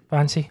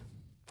fancy?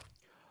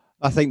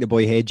 I think the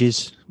boy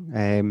Hedges,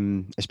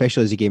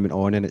 especially as the game went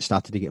on and it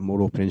started to get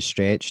more open and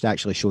stretched,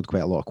 actually showed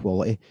quite a lot of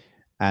quality.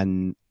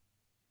 And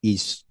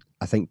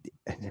I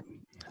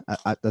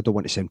don't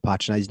want to sound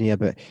patronising here,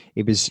 but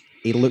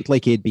he looked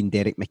like he'd been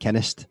Derek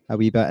McInnes a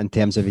wee bit in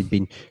terms of he'd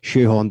been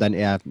shoehorned into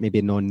a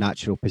maybe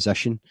non-natural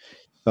position.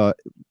 But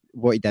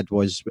what he did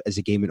was, as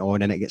the game went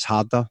on, and it gets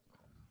harder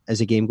as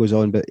the game goes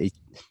on, but he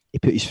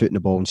put his foot in the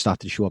ball and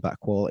started to show a bit of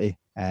quality.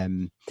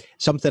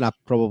 Something I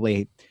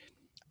probably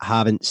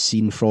haven't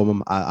seen from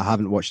him. I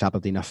haven't watched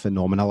Aberdeen a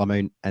phenomenal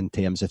amount in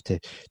terms of to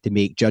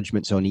make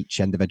judgments on each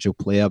individual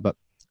player, but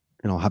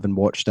having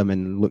watched them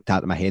and looked at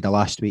them ahead of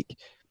last week,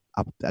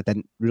 I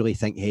didn't really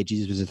think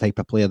Hedges was the type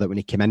of player that when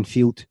he came in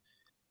field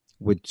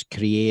would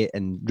create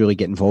and really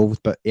get involved,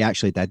 but he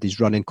actually did. His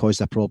running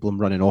caused a problem,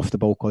 running off the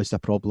ball caused a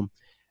problem.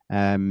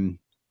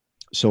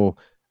 So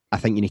I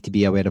think you need to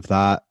be aware of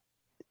that.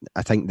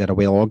 I think they're a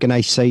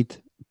well-organised side,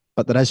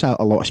 but there is a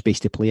lot of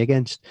space to play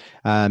against.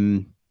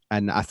 And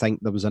I think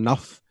there was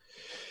enough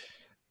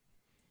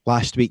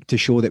last week to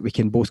show that we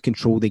can both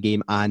control the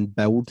game and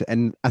build.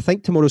 And I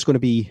think tomorrow's going to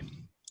be,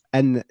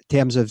 in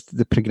terms of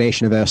the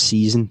progression of our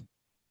season,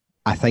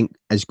 I think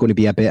is going to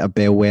be a better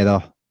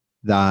bellwether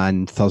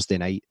than Thursday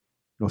night.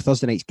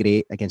 Thursday night's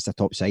great against a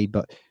top side,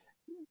 but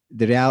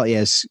the reality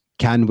is,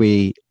 can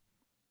we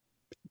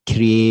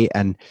create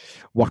and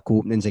work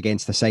openings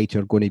against a side who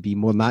are going to be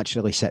more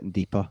naturally sitting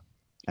deeper?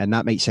 And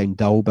that might sound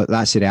dull, but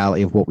that's the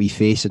reality of what we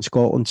face in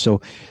Scotland.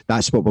 So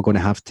that's what we're going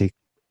to have to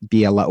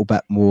be a little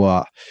bit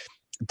more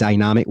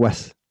dynamic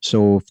with.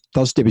 So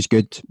Thursday was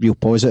good, real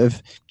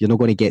positive. You're not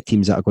going to get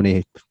teams that are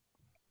going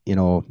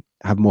to,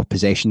 have more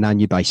possession than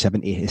you by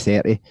 70 to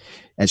 30.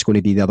 It's going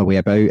to be the other way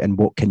about. And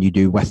what can you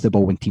do with the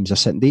ball when teams are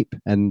sitting deep?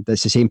 And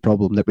it's the same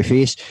problem that we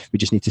face. We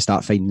just need to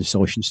start finding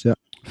solutions to it.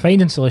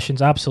 Finding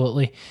solutions,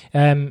 absolutely.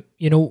 I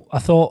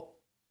thought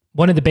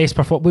one of the best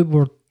I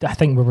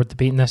think we were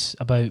debating this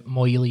about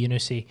Mo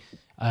Elyounoussi,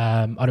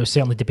 or it was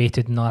certainly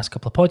debated in the last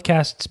couple of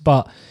podcasts,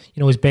 but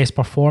his best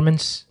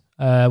performance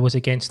was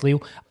against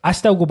Lille. I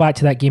still go back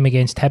to that game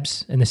against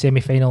Hibs in the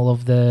semi-final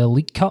of the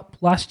League Cup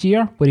last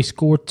year where he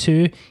scored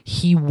 2.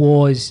 He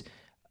was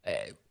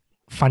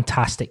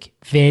fantastic.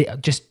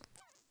 Just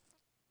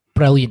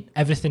brilliant.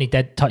 Everything he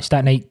did, touch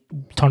that night,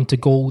 turned to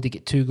goal to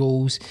get 2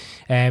 goals.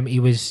 He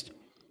was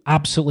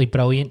absolutely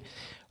brilliant.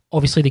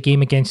 Obviously the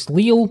game against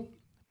Lille,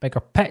 bigger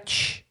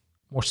pitch,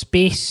 more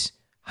space.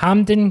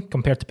 Hampden,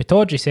 compared to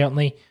Pittodrie,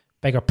 certainly,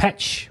 bigger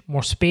pitch,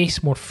 more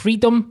space, more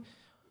freedom.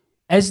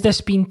 Is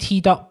this being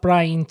teed up,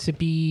 Bryan, to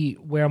be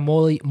where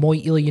Mo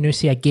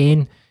Elyounoussi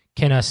again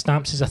kind of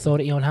stamps his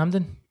authority on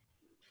Hampden?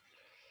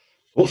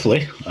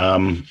 Hopefully.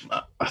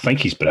 I think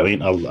he's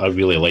brilliant. I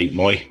really like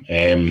Moy.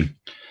 And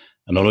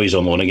I know he's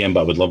on loan again,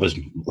 but I would love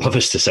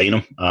us to sign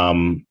him.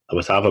 I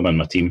would have him in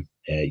my team,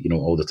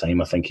 all the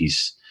time. I think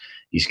he's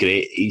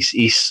great.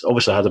 He's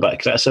obviously had a bit of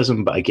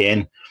criticism, but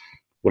again,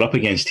 we're up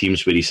against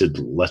teams where he's had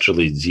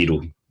literally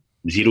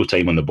zero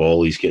time on the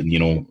ball. He's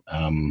getting,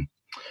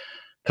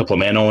 couple of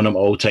men on him at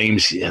all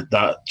times.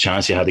 That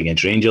chance he had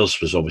against Rangers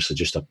was obviously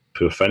just a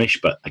poor finish,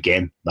 but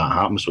again, that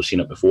happens. We've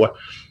seen it before.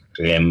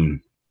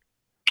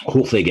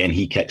 Hopefully, again,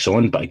 he kicks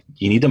on, but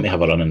you need him to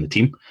have a run in the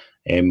team.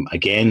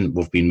 Again,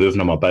 we've been moving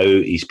him about.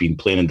 He's been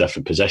playing in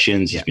different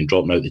positions. He's been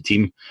dropping out the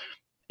team.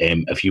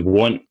 If you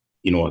want,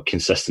 a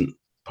consistent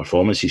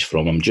performances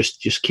from him,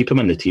 just keep him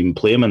in the team,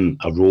 play him in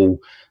a role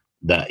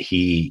that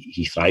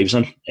he thrives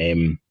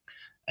in.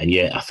 And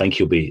yeah, I think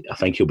he'll be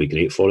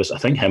great for us. I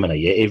think him and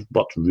Ayeti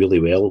worked really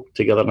well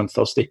together on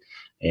Thursday.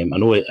 I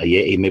know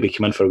Ayeti maybe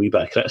came in for a wee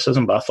bit of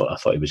criticism, but I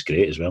thought he was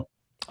great as well.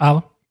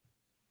 Allan?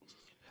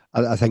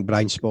 I think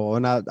Bryan's spot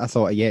on. I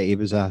thought Ayeti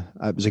was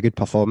a good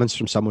performance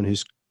from someone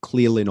who's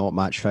clearly not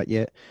match fit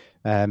yet.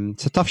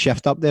 It's a tough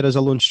shift up there as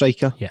a lone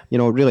striker. Yeah. It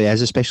really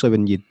is, especially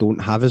when you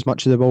don't have as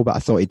much of the ball, but I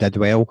thought he did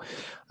well.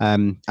 I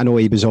know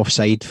he was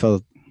offside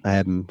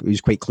he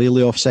was quite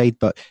clearly offside,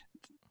 but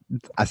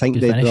I think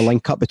the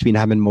link up between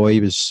him and Moy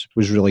was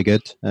really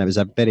good, and it was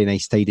a very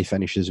nice tidy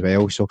finish as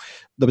well. So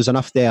there was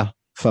enough there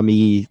for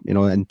me,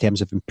 in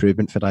terms of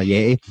improvement for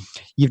Ayeti.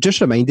 You've just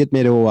reminded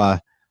me though,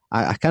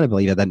 I can't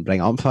believe I didn't bring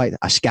it up. In fact,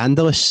 a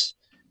scandalous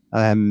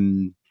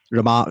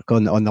remark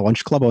on the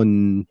lunch club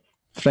on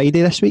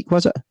Friday this week,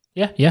 was it?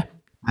 Yeah.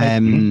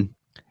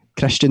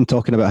 Christian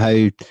talking about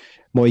how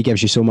Moy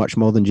gives you so much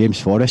more than James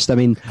Forrest. I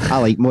mean, I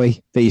like Moy,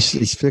 but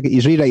he's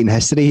rewriting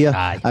history here.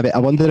 I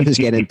wonder if it's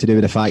getting to do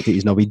with the fact that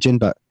he's Norwegian,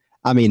 but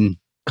I mean,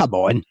 come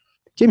on.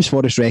 James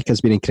Forrest's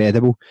record's been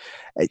incredible.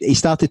 He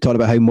started talking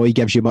about how Moy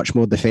gives you much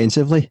more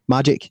defensively.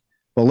 Magic.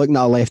 Well, looking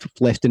at our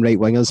left and right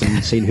wingers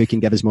and saying who can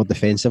give us more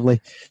defensively.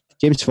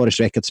 James Forrest's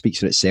record speaks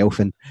for itself,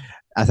 and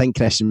I think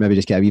Christian maybe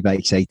just get a wee bit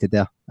excited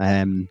there.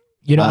 I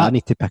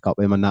need to pick up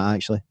with him on that,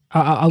 actually.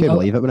 I couldn't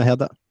believe it when I heard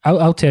that.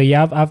 I'll tell you,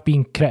 I've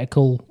been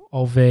critical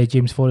of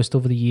James Forrest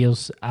over the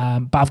years,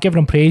 but I've given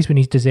him praise when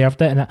he's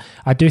deserved it, and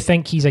I do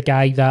think he's a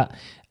guy that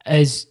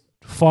is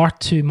far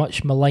too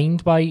much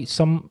maligned by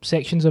some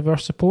sections of our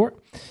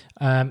support,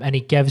 and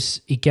he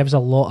gives a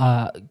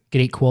lot of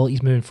great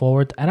qualities moving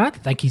forward, and I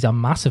think he's a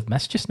massive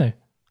miss just now.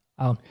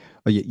 Allan.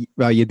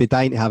 Well, you'd be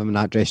dying to have him in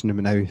that dressing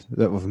room now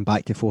that we've been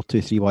back to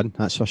 4-2-3-1,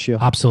 that's for sure.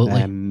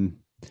 Absolutely.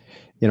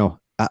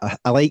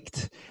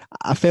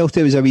 I felt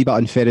it was a wee bit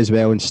unfair as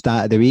well in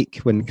start of the week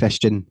when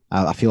Christian,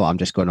 I feel like I'm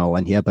just going all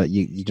in here, but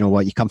you know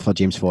what, you come for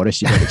James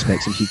Forrest, you don't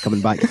expect him to keep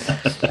coming back.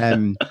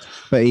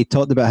 But he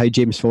talked about how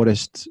James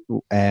Forrest,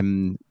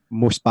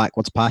 most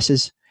backwards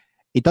passes,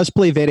 he does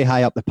play very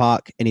high up the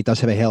park and he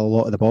does have a hell of a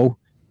lot of the ball.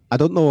 I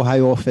don't know how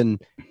often,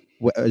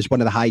 as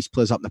one of the highest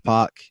players up in the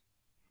park,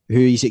 who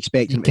he's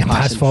expecting to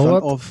pass in forward.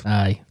 Front of.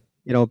 Aye.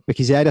 You know,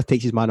 because he either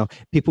takes his man off.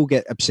 People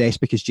get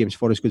obsessed because James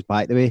Forrest goes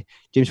back the way.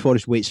 James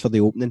Forrest waits for the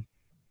opening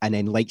and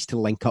then likes to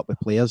link up with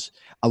players.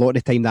 A lot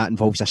of the time that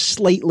involves a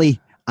slightly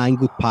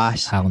angled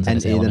pass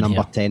into the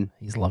number 10.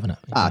 He's loving it.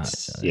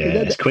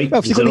 It's quite...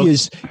 Well, if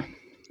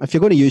you're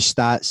going to use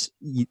stats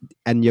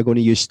and you're going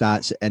to use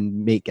stats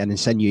and make an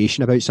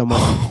insinuation about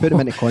someone, put them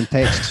into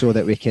context so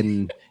that we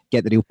can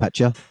get the real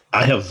picture.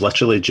 I have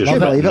literally just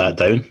written that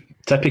down.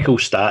 Typical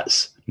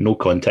stats, no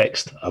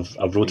context.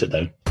 I've wrote it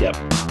down. Yep.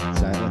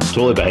 Exactly.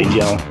 Totally behind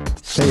you, Allan.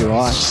 Tell you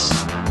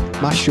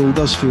what, my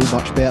shoulders feel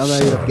much better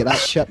now. I've got that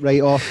chip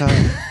right off.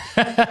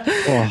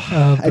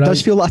 It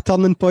does feel like a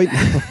turning point.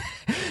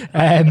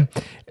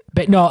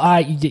 But no,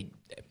 right.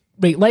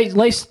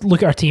 Let's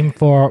look at our team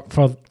for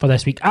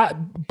this week.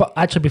 But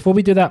actually, before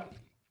we do that,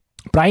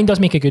 Bryan does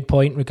make a good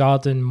point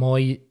regarding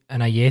Moy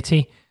and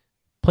Ajeti.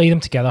 Play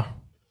them together.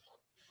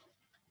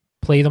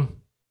 Play them.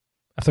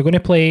 If they're going to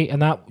play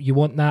and that, you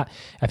want that.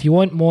 If you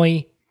want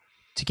Moy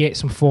to get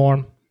some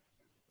form,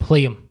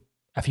 play him.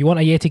 If you want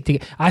Ajeti to,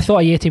 I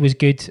thought Ajeti was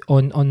good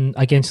on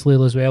against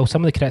Lille as well.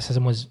 Some of the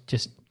criticism was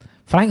just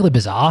frankly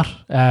bizarre.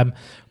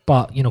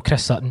 But you know,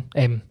 Chris Sutton,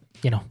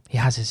 you know, he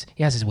has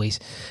his ways.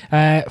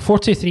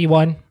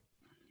 4-2-3-1.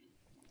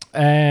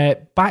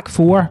 Back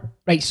four.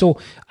 Right, so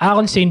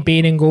Allan saying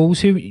Bain in goals.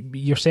 Who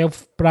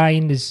yourself,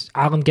 Bryan? Is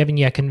Allan giving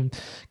you a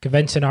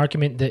convincing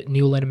argument that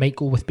Neil Lennon might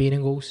go with Bain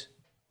in goals?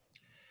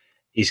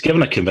 He's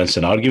given a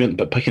convincing argument,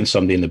 but picking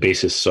somebody on the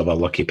basis of a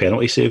lucky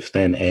penalty save,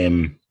 then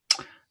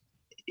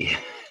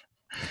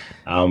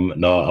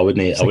no, I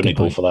wouldn't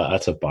go for that.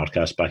 I'd have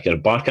Barkas back here.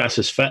 If Barkas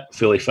is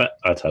fully fit,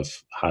 I'd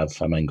have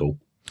him in goal.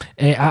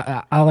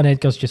 Allan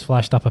Edgar's just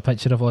flashed up a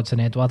picture of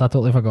Odsonne Edouard. I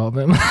totally forgot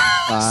about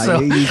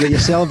him. You get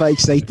yourself a bit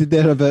excited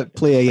there about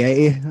play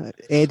Ajeti.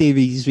 Eddie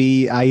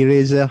v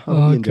Irish there.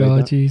 Oh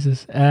God, that.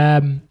 Jesus.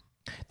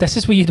 This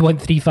is where you'd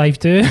want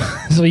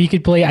 3-5-2, so you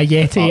could play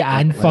Ajeti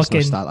and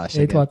fucking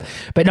Edouard.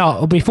 But no,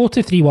 it'll be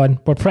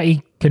 4-2-3-1. We're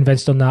pretty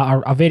convinced on that.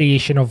 Or a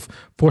variation of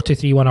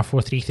 4-2-3-1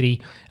 or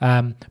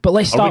 4-3-3. But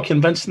let's start. Are we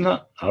convinced in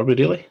that? Are we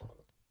really?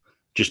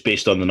 Just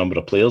based on the number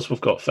of players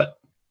we've got fit.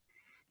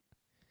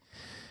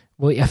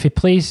 Well, if he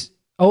plays...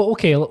 Oh,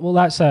 okay. Well,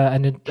 that's no,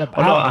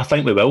 I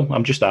think we will.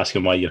 I'm just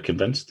asking why you're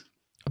convinced.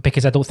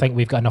 Because I don't think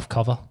we've got enough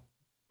cover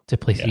to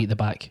play three at the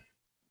back.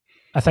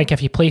 I think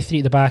if you play three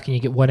at the back and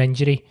you get one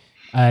injury,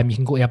 you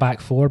can go to a back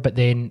four, but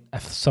then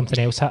if something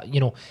else...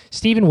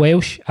 Stephen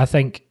Welsh, I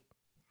think,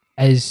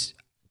 is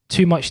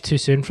too much too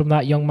soon from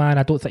that young man.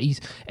 I don't think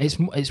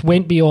it's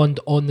went beyond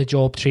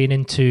on-the-job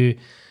training to...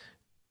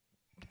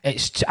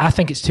 I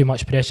think it's too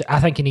much pressure. I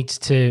think he needs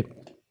to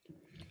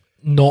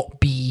not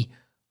be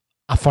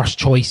a first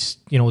choice,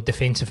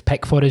 defensive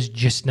pick for us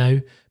just now,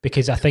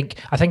 because I think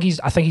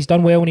he's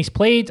done well when he's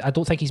played. I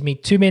don't think he's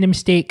made too many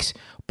mistakes,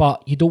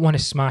 but you don't want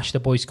to smash the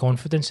boy's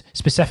confidence,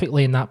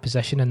 specifically in that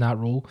position, in that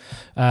role.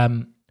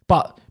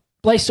 But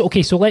let's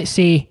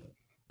say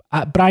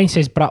Bryan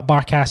says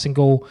Barkas and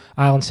goal,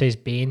 Allan says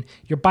Bain.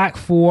 Your back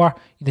four,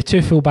 the two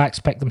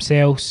fullbacks pick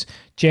themselves,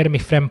 Jeremy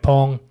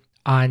Frimpong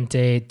and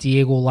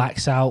Diego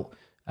Laxalt.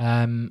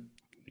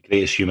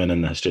 Greatest human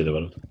in the history of the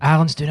world.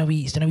 Allan's doing a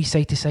wee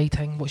side-to-side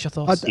thing. What's your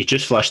thoughts? He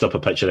just flashed up a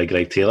picture of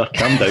Greg Taylor.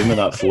 Calm down with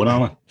that phone,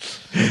 Allan.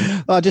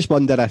 I just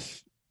wonder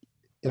if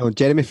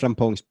Jeremy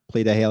Frimpong's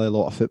played a hell of a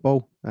lot of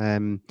football.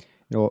 I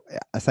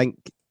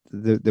think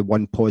the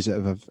one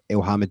positive of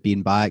El Hamid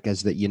being back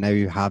is that you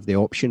now have the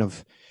option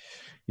of,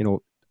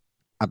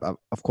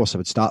 of course I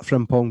would start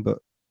Frimpong, but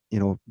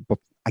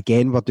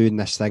again we're doing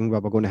this thing where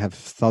we're going to have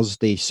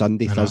Thursday,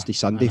 Sunday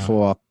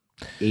for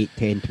 8,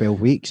 10,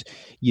 12 weeks,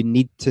 you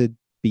need to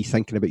be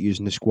thinking about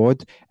using the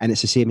squad. And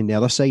it's the same on the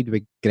other side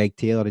with Greg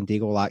Taylor and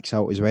Diego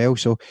Laxalt as well.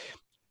 So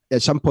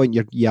at some point,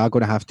 you are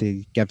going to have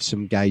to give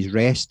some guys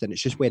rest, and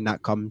it's just when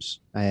that comes.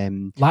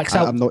 I'm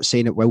not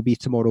saying it will be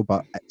tomorrow,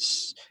 but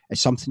it's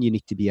something you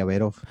need to be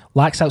aware of.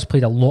 Laxalt's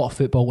played a lot of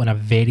football in a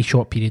very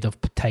short period of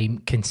time,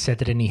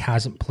 considering he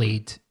hasn't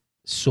played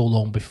so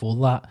long before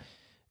that.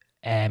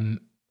 And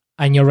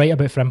you're right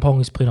about Frimpong.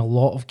 He's playing a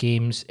lot of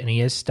games, and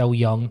he is still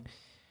young.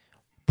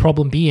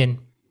 Problem being,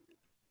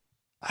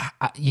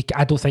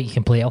 I don't think you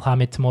can play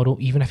El-Hamid tomorrow,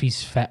 even if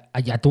he's fit. I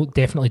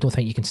definitely don't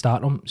think you can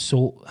start him.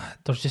 So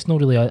there's just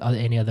not really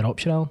any other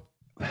option, Alan.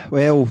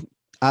 Well,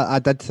 I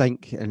did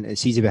think, and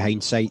it's easy with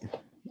hindsight,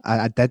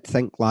 I did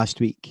think last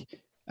week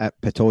at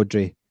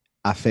Pittodrie,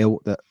 I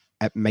felt that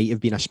it might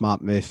have been a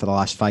smart move for the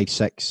last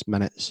 5-6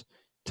 minutes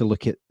to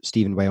look at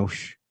Stephen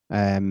Welsh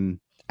and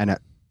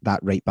at that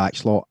right back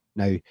slot.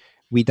 Now,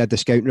 we did the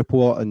scouting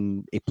report,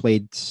 and he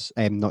played,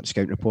 not the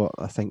scouting report,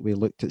 I think we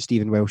looked at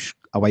Stephen Welsh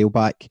a while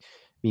back,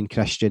 me and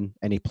Christian,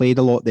 and he played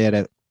a lot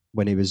there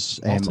when he was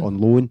on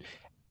loan.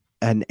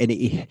 And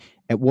it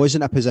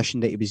wasn't a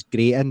position that he was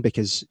great in,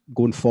 because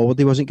going forward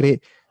he wasn't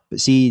great. But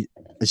see,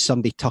 as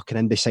somebody tucking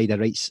in beside a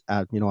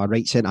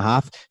right centre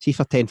half, see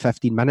for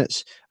 10-15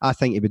 minutes, I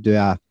think he would do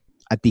a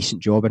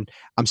decent job. And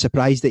I'm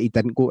surprised that he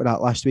didn't go to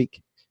that last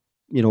week.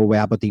 With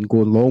Aberdeen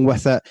going along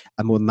with it,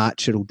 a more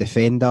natural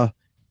defender.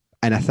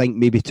 And I think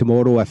maybe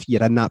tomorrow, if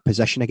you're in that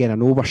position again, I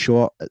know we're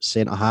short at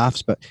centre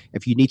halves, but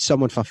if you need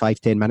someone for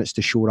 5-10 minutes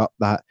to shore up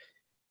that,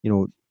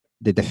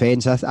 the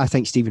defence, I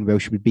think Stephen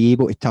Welsh would be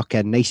able to tuck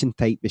in nice and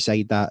tight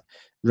beside that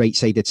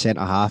right-sided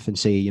centre half and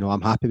say,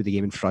 I'm happy with the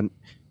game in front.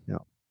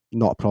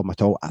 Not a problem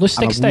at all. I'm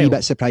a wee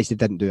bit surprised he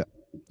didn't do it.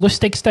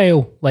 Lustig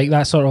style, like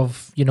that sort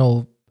of,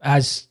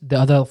 as the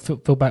other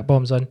fullback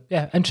bombs on.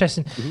 Yeah,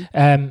 interesting.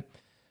 Mm-hmm.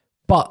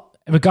 But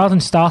regarding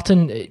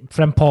starting,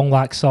 Frimpong,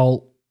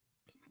 Laxalt,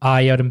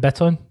 Ayer and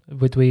Bitton,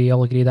 would we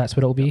all agree that's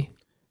what it'll be?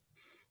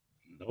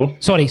 No.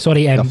 Sorry.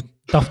 Duffy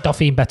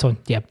and Bitton.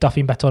 Yeah,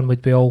 Duffy and Bitton,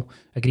 would we all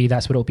agree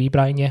that's what it'll be,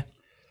 Bryan? Yeah.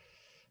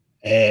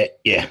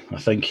 Yeah, I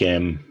think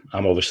I'm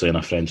obviously in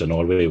a Friends of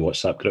Norway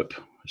WhatsApp group.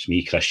 It's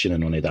me, Christian,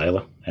 and Only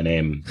Dialer.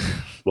 And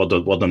word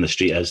on the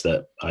street is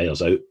that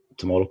Ayer's out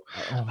tomorrow.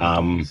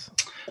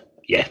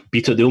 Yeah,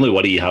 Beaton. The only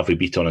worry you have with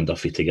Beaton and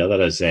Duffy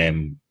together is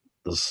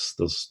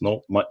there's not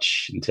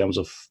much in terms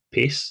of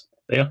pace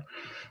there.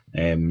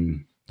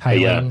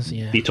 Highlands,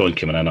 Beaton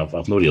coming in.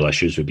 I've no real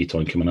issues with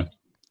Beaton coming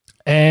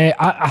in.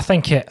 I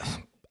think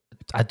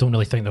I don't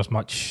really think there's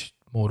much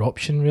more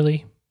option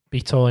really.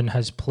 Beaton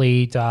has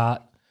played at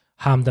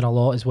Hampden a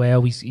lot as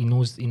well. He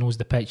knows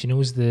the pitch. He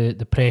knows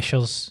the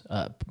pressures,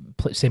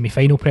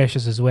 semi-final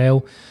pressures as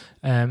well.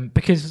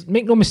 Because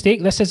make no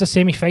mistake, this is a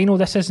semi-final.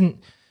 This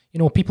isn't.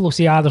 People will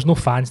say, there's no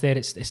fans there.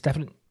 It's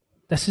different.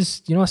 This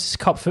is this is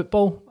cup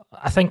football.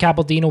 I think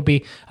Aberdeen will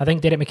be. I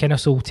think Derek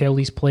McManus will tell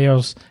his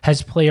players,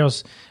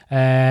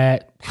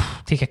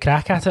 take a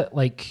crack at it.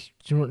 Like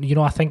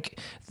I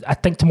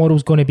think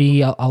tomorrow's going to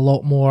be a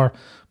lot more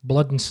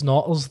blood and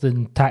snotters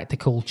than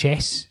tactical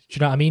chess. Do you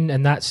know what I mean?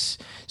 And that's,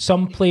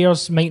 some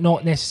players might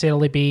not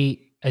necessarily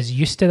be as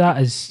used to that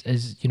as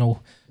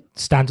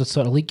standard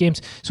sort of league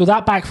games. So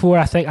that back four,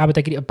 I think I would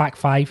agree to back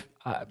five.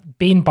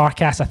 Bain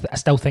Barkas, I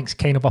still think's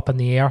kind of up in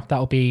the air.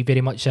 That'll be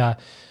very much a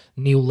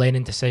Neil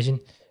Lennon decision.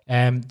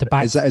 The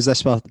back is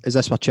this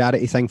my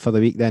charity thing for the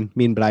week then?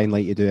 Me and Bryan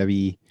like to do a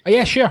wee. Oh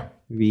yeah, sure.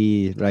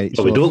 Right.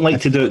 But we don't like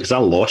to do it because I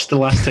lost the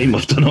last time.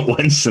 I've done it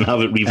once and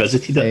haven't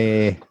revisited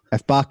it.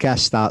 If Barkas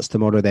starts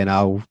tomorrow, then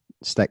I'll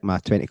stick my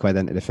 20 quid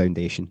into the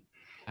foundation.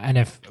 And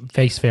if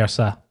vice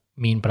versa,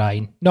 me and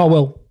Bryan. No,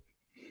 well.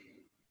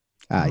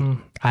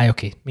 Aye,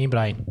 okay. Me and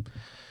Bryan.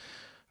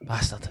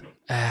 Bastard.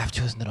 I've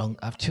chosen the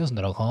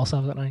wrong horse,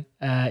 haven't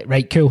I?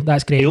 Right, cool.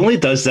 That's great. He only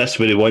does this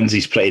with the ones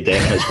he's pretty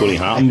definite it's going to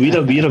happen. We're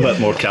a bit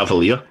more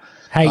cavalier.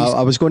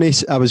 I was going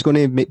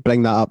to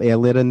bring that up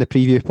earlier in the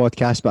preview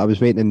podcast, but I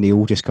was waiting on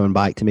Neil just coming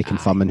back to making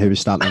fun and who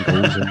was starting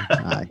goals.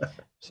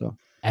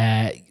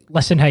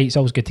 Listen, it's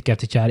always good to give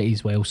to charity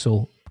as well.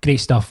 So great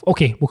stuff.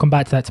 Okay, we'll come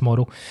back to that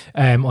tomorrow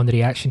on the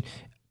reaction.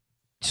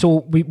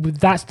 So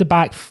that's the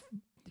back.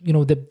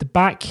 The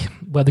back.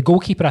 Well, the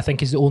goalkeeper I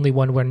think is the only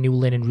one where Neil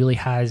Lennon really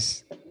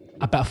has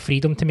a bit of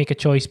freedom to make a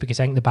choice, because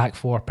I think the back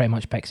four pretty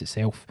much picks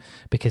itself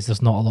because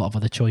there's not a lot of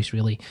other choice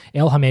really.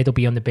 El-Hamid will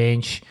be on the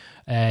bench.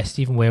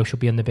 Stephen Welsh will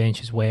be on the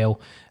bench as well.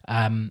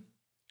 That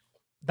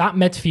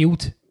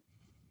midfield,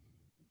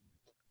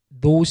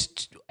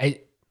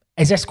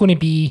 is this going to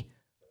be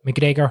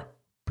McGregor,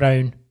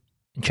 Brown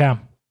and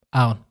Cham?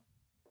 Allan?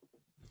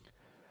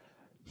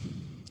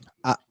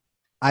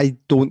 I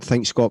don't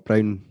think Scott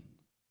Brown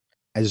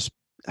is...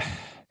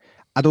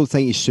 I don't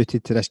think he's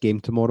suited to this game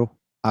tomorrow.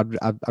 I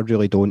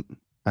really don't.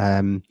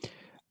 And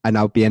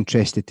I'll be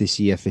interested to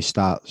see if he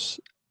starts.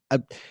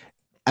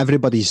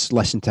 Everybody's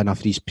listened to enough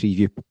of these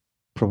preview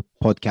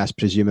podcasts,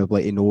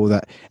 presumably, to know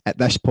that at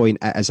this point,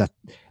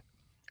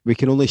 we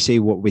can only say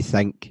what we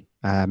think.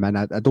 And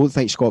I don't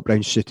think Scott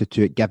Brown's suited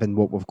to it, given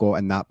what we've got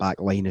in that back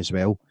line as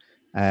well.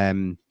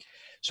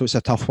 So it's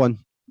a tough one.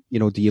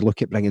 Do you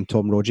look at bringing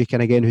Tom Rogic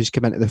in again, who's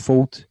come into the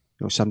fold?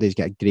 Somebody's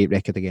got a great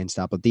record against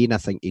Aberdeen. I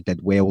think he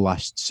did well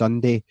last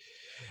Sunday.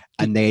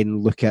 And then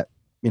look at,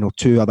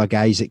 two other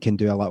guys that can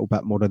do a little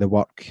bit more of the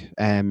work.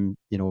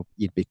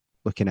 You'd be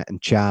looking at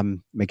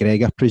Ncham,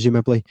 McGregor,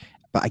 presumably.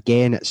 But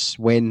again, it's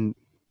when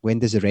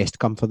does the rest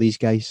come for these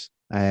guys?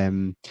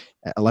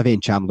 Olivier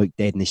Ncham looked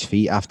dead in his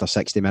feet after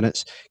 60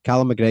 minutes.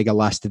 Callum McGregor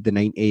lasted the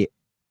 98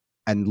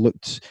 and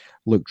looked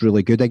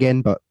really good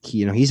again. But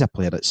he's a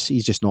player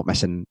he's just not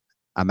missing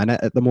a minute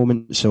at the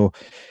moment. So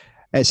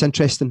it's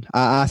interesting.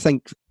 I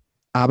think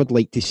I would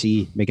like to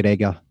see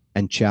McGregor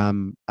and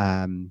Ncham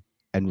and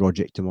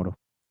Rogic tomorrow.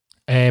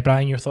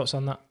 Bryan, your thoughts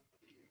on that?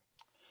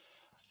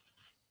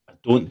 I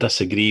don't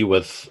disagree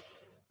with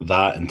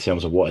that in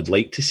terms of what I'd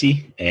like to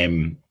see,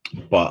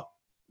 but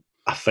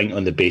I think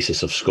on the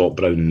basis of Scott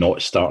Brown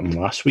not starting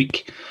last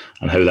week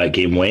and how that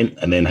game went,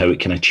 and then how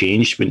it kind of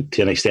changed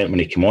to an extent when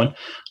he came on,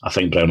 I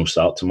think Brown will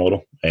start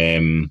tomorrow.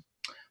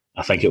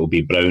 I think it will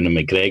be Brown and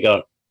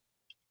McGregor.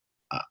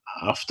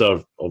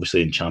 After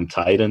obviously Ncham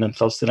tiring on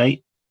Thursday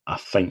night, I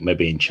think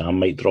maybe Ncham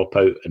might drop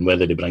out, and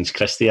whether he brings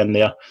Christie in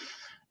there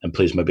and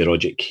plays maybe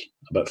Rogic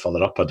a bit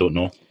further up, I don't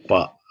know.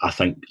 But I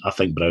think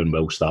Brown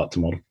will start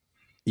tomorrow.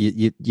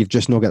 You've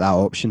just not got that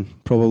option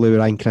probably with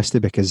Ryan Christie,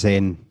 because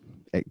then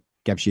it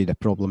gives you the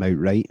problem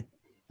outright.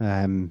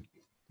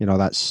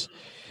 That's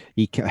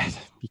he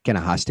kind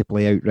of has to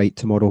play outright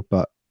tomorrow,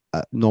 but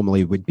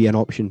normally would be an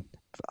option.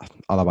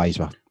 Otherwise,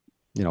 well,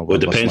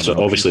 it depends on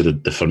obviously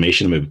the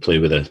formation. We would play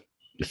with the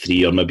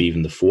 3 or maybe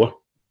even the 4.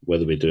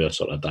 Whether we do a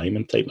sort of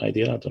diamond type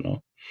idea, I don't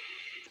know.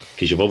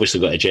 Because you've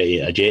obviously got a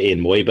Jetty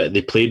and Moy, but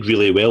they played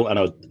really well, and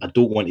I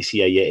don't want to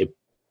see I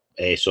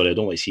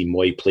don't want to see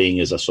Moy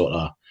playing as a sort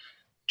of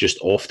just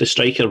off the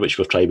striker, which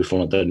we've tried before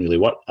and it didn't really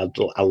work.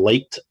 I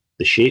liked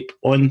the shape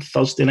on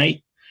Thursday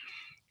night.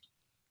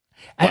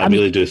 I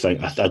really do think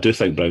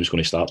Brown's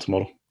going to start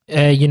tomorrow.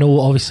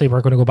 Obviously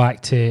we're going to go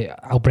back to,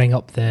 I'll bring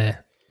up the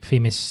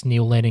famous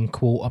Neil Lennon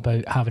quote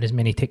about having as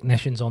many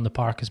technicians on the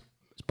park as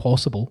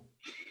possible.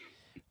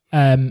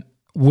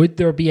 Would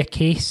there be a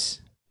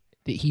case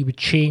that he would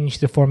change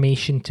the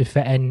formation to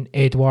fit in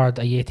Edouard,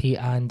 Ajeti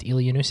and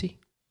Elyounoussi?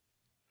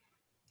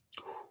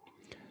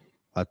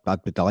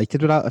 I'd be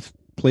delighted with that. If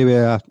play with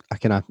a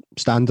kind of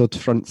standard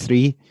front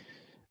 3,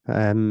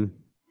 I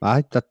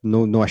had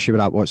no issue with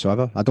that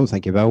whatsoever. I don't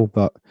think he will,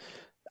 but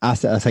I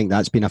think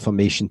that's been a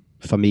formation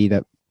for me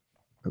that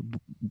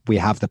we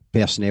have the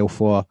personnel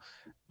for,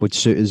 would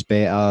suit us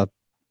better.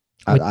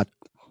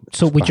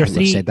 So would your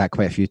 3... I've said that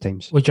quite a few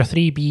times. Would your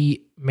 3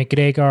 be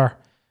McGregor,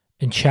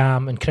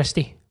 Ncham and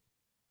Christie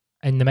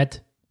in the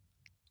mid?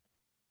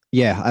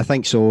 Yeah, I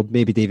think so.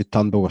 Maybe David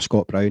Turnbull or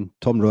Scott Brown.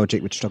 Tom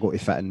Rogic would struggle to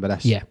fit in with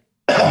this. Yeah.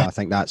 I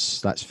think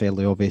that's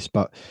fairly obvious,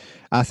 but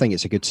I think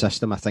it's a good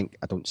system. I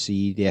don't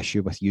see the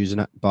issue with using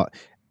it, but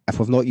if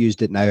we've not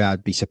used it now,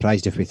 I'd be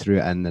surprised if we threw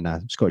it in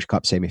a Scottish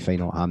Cup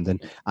semi-final at Hampden.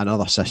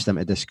 Another system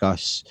to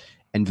discuss,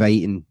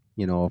 inviting,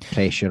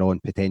 pressure on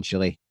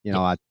potentially.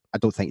 I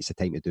don't think it's the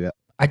time to do it.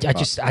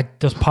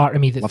 There's part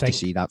of me that love thinks,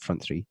 to see that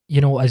front 3.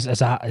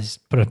 As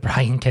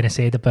Bryan kind of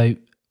said about,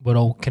 we're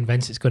all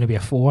convinced it's going to be a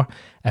 4.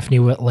 If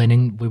Neil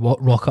Lennon, we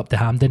rock up to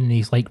Hampden and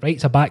he's like, right,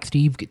 it's a back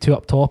 3, we've got 2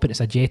 up top and it's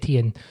a Jetty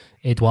and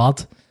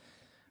Edouard.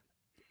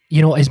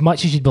 As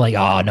much as you'd be like,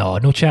 oh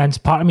no chance,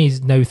 part of me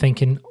is now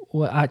thinking,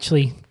 well,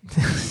 actually,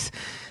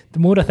 the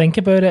more I think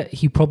about it,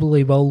 he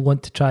probably will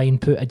want to try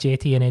and put a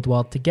Jetty and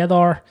Edouard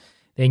together.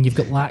 Then you've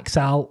got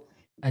Laxalt.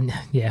 And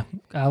yeah,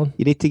 Allan,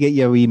 you need to get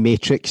your wee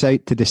matrix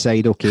out to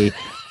decide, okay,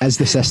 is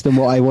the system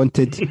what I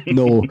wanted?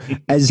 No.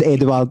 Is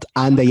Edouard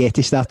and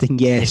Ajeti starting?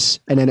 Yes.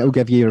 And then it'll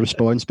give you a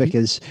response,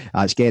 because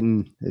it's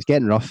getting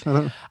rough.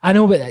 I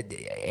know, but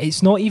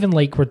it's not even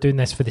like we're doing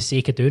this for the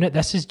sake of doing it.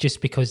 This is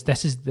just because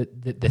this is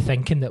the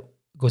thinking that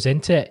goes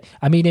into it.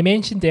 I mean, he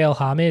mentioned El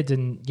Hamid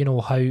and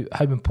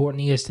how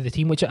important he is to the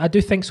team, which I do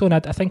think so, and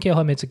I think El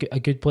Hamid's a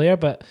good player,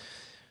 but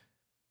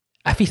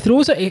if he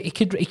throws it, he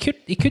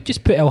could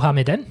just put El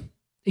Hamid in.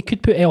 He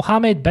could put El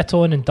Hamid,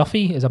 Bitton and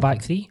Duffy as a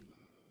back 3.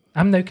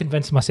 I'm now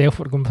convinced myself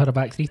we're going for a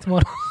back 3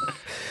 tomorrow.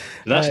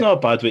 That's not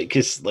a bad way,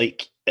 because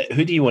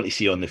who do you want to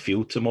see on the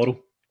field tomorrow?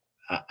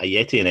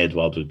 Ajeti and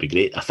Edouard would be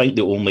great. I think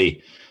the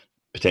only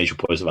potential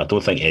positive, I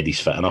don't think Eddie's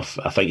fit enough.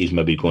 I think he's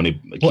maybe going to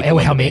keep him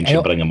on the bench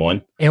and bring him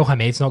on. El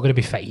Hamid's not going to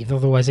be fit either,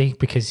 though, is he?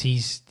 Because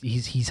he's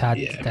had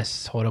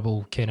this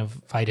horrible kind of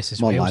virus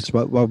as well. Lads,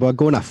 we're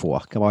going a 4.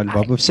 Come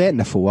on, we're setting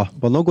a 4.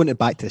 We're not going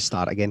back to the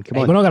start again. Come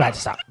on, we're not going back to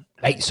the start.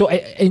 Right. So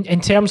in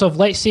terms of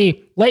let's say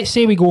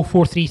we go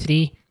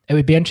 4-3-3. It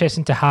would be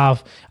interesting to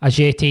have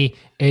Ajeti,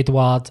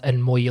 Edouard,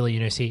 and Moy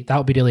Elyounoussi. That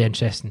would be really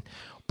interesting.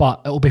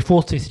 But it will be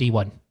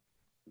 4-2-3-1.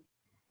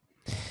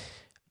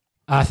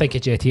 I think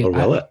Ajeti. Or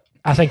will it?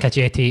 I think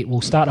Ajeti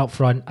will start up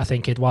front. I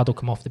think Edouard will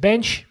come off the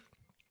bench.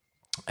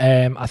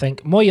 I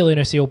think Moy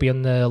Elyounoussi will be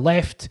on the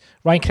left,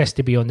 Ryan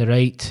Christie will be on the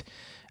right,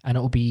 and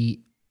it will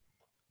be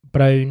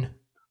Brown,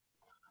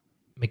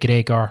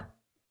 McGregor,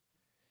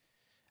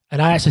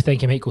 and I actually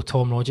think he might go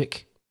Tom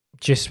Rogic,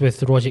 just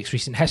with Rogic's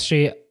recent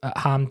history at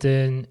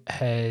Hampden,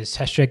 his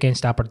history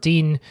against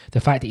Aberdeen, the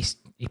fact that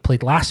he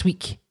played last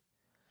week.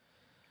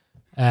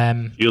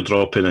 You're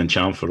dropping in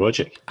Cham for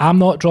Rogic? I'm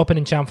not dropping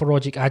in Cham for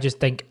Rogic. I just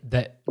think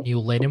that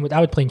Neil Lennon would.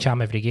 I would play in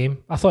Cham every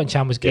game. I thought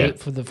Cham was great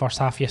for the first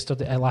half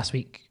last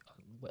week.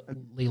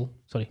 Lille,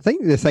 sorry. I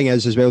think the thing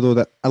is as well though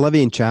that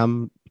Olivier and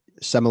Cham,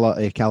 similar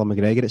to Callum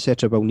McGregor,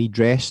 etc., will need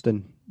rest,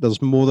 and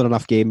there's more than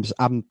enough games.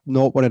 I'm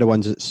not one of the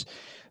ones that's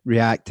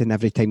reacting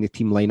every time the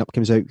team lineup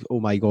comes out. Oh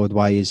my God,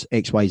 why is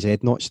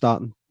XYZ not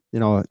starting?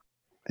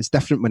 It's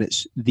different when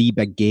it's the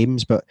big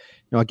games, but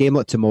a game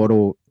like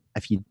tomorrow,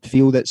 if you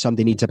feel that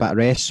somebody needs a bit of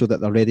rest so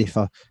that they're ready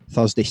for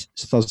Thursday,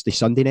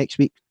 Sunday next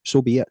week,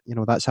 so be it.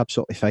 That's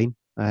absolutely fine.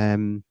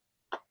 And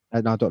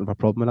I don't have a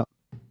problem with that.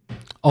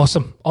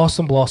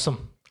 Awesome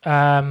blossom.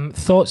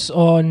 Thoughts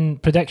on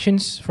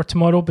predictions for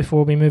tomorrow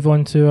before we move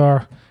on to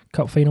our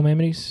cup final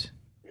memories?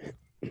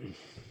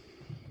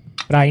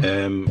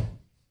 Bryan?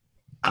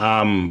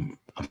 I'm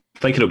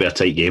thinking it'll be a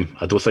tight game.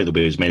 I don't think there'll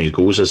be as many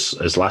goals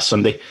as last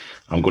Sunday.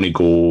 I'm going to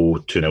go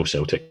 2-0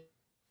 Celtic.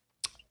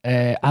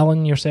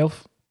 Allan,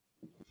 yourself?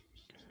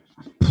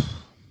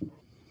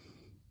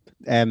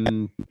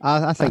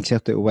 I think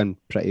Celtic will win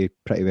pretty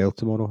well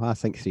tomorrow. I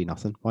think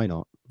 3-0. Why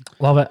not?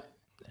 Love it.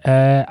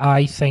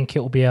 I think it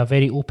will be a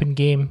very open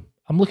game.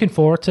 I'm looking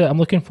forward to it. I'm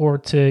looking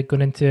forward to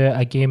going into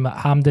a game at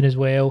Hampden as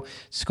well,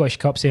 Scottish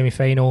Cup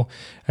semi-final.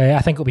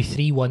 I think it'll be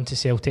 3-1 to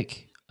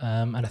Celtic,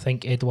 and I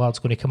think Edward's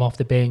going to come off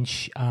the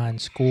bench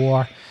and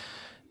score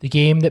the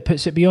game that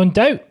puts it beyond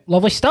doubt.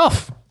 Lovely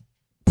stuff.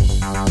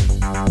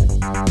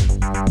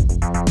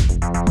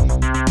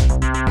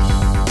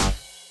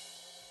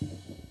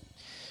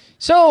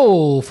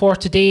 So for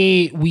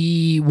today,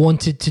 we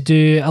wanted to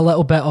do a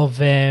little bit of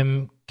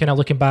kind of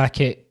looking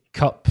back at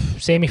cup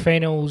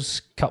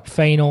semi-finals, cup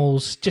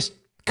finals, just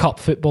cup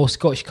football,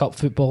 Scottish Cup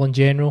football in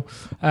general.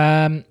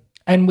 And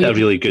we a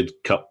really good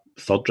cup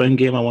third round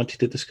game I wanted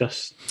to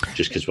discuss,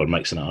 just because we're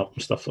mixing it up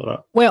and stuff like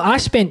that. Well, I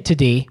spent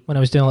today when I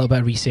was doing a little bit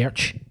of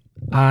research,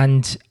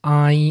 and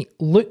I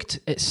looked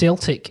at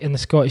Celtic in the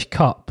Scottish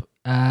Cup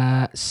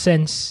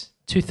since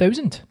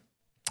 2000.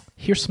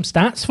 Here's some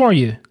stats for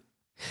you.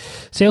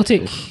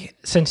 Celtic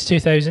since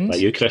 2000.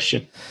 Like you,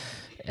 Christian?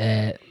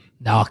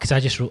 No, because I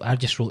just wrote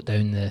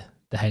down the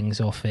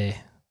things off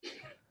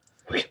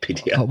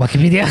Wikipedia.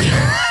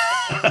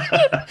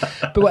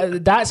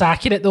 But that's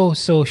accurate though,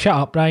 so shut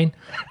up, Bryan.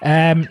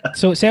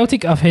 So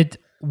Celtic have had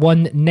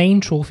won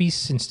 9 trophies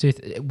since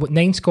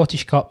 9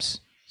 Scottish Cups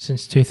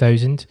since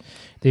 2000.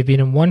 They've been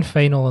in 1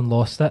 final and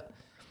lost it.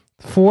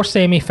 4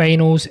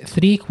 semi-finals,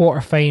 3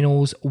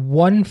 quarter-finals,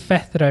 1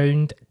 fifth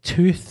round,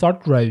 2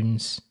 third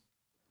rounds.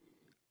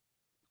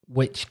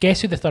 Which,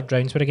 guess who the third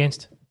rounds were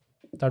against?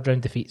 Third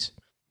round defeats.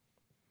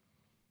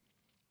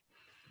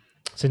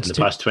 Since in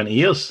the past 20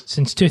 years?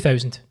 Since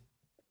 2000.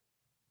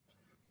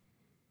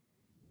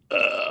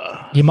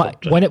 You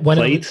might one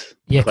Clyde?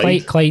 Yeah,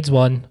 Clyde's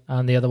one,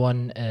 and the other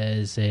one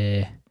is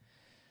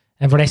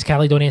Inverness,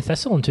 Caledonian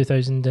Thistle in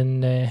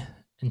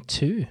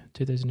 2002,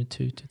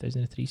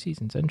 2003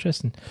 seasons.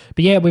 Interesting.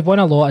 But yeah, we've won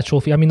a lot of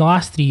trophies. I mean, the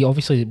last 3,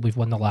 obviously, we've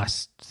won the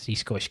last 3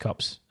 Scottish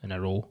Cups in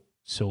a row,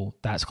 so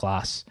that's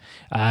class.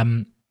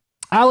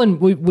 Allan,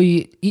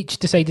 we each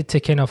decided to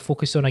kind of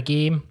focus on a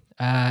game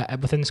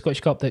within the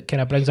Scottish Cup that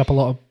kind of brings up a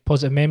lot of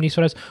positive memories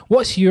for us.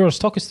 What's yours?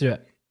 Talk us through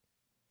it.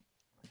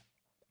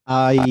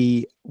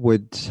 I've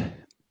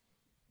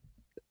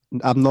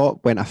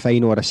not went a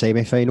final or a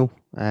semi-final.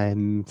 I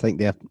think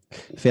they're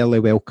fairly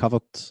well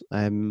covered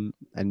in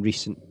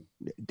recent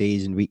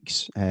days and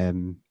weeks,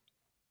 and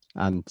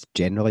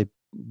generally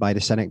by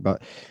the Cynic.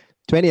 But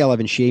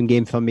 2011 shame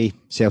game for me,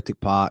 Celtic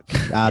Park.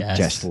 I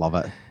just love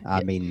it.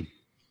 I mean,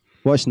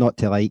 what's not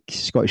to like?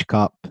 Scottish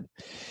Cup,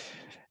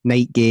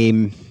 night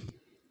game,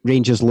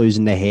 Rangers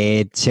losing the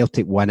head,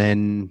 Celtic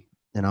winning,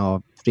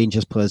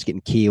 Rangers players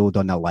getting killed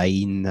on the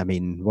line. I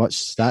mean,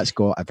 that's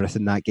got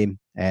everything, that game.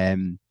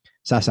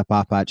 Sasa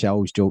Papac, I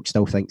always joke,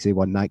 still thinks they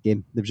won that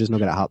game. They've just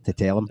not got a heart to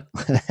tell him.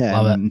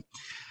 Love it.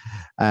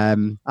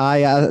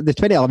 The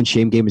 2011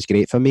 shame game was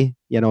great for me.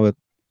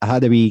 I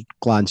had a wee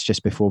glance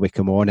just before we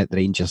come on at the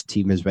Rangers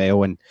team as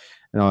well, and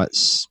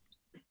that's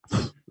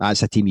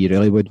a team you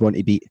really would want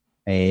to beat,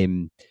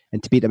 and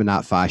to beat them in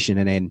that fashion,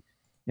 and then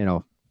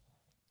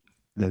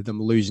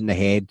them losing the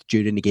head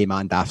during the game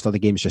and after the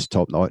game is just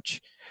top notch.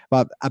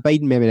 But a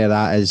abiding memory of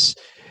that is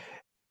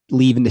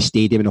leaving the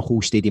stadium and the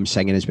whole stadium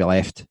singing as we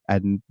left.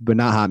 And when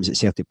that happens at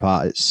Celtic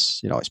Park,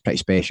 it's pretty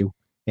special.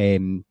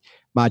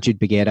 Majid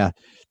Bagheera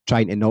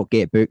trying to not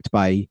get booked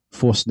by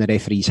forcing the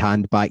referee's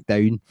hand back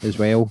down as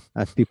well.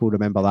 If people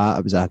remember that,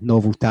 it was a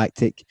novel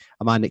tactic.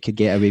 A man that could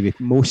get away with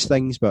most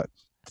things, but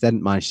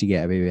didn't manage to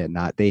get away with it in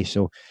that day.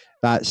 So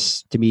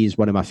that's, to me, is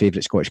one of my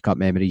favourite Scottish Cup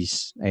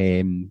memories.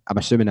 I'm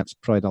assuming it's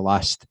probably the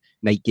last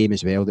night game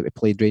as well that we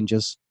played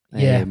Rangers.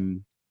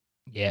 After,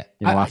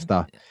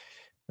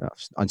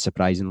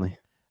 unsurprisingly.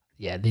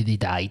 Yeah, they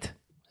died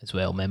as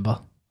well,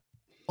 remember?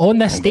 On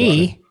this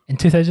day in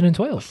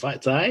 2012. In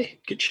fact,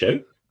 good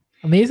shout.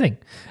 Amazing.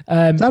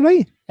 Is that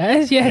right? It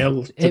is, yeah.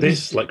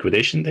 Today's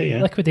liquidation day,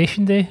 yeah.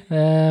 Liquidation day.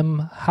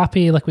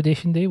 Happy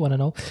liquidation day, one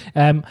and all.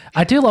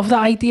 I do love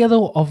that idea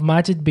though of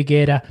Majid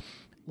Bugera.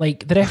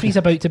 Like the referee's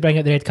about to bring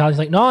out the red card. He's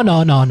like, no.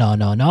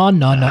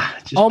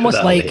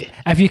 Almost like away.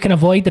 if you can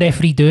avoid the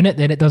referee doing it,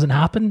 then it doesn't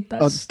happen.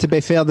 To be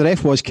fair, the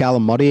ref was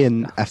Callum Murray,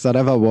 and if there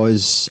ever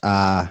was,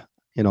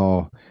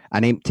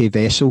 an empty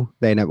vessel,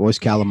 then it was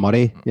Callum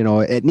Murray.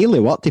 It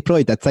nearly worked. He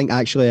probably did think,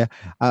 actually,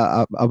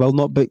 I will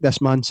not book this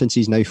man since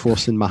he's now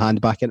forcing my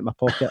hand back into my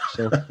pocket.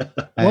 So,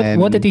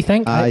 what did he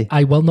think?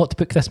 I will not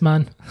book this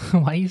man.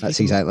 Why is that's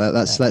exactly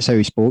that's how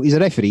he spoke. He's a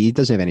referee. He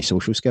doesn't have any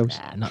social skills.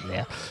 Nah, not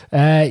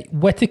there.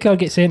 Whittaker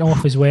gets sent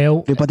off as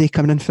well. Everybody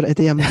coming in for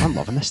today. I'm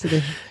loving this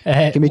today.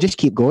 Can we just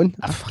keep going?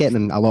 I'm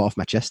getting a lot off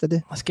my chest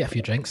today. Let's get a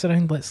few drinks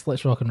around.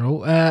 Let's rock and roll.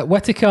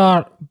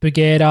 Whittaker,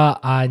 Bugera,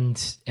 and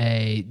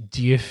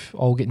Diouf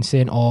all getting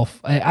sent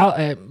off.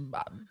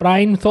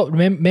 Bryan,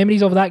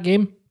 memories of that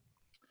game?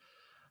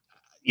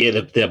 Yeah,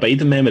 the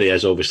abiding memory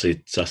is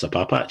obviously Sasa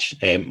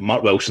Papac.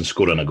 Mark Wilson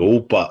scoring a goal,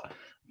 but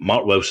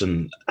Mark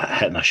Wilson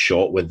hitting a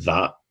shot with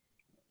that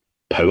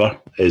power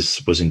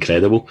was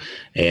incredible.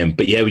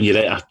 But yeah, when you're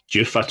at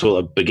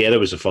Diouf, Bugera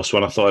was the first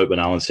one I thought when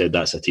Allan said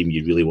that's a team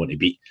you really want to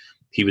beat.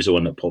 He was the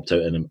one that popped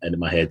out into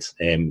my head.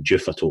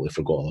 Diouf I totally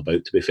forgot all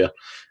about, to be fair.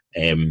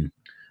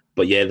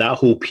 But yeah, that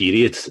whole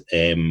period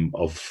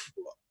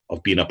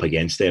of being up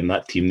against them,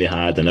 that team they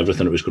had and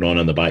everything that was going on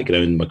in the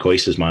background,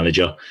 McCoy's as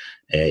manager,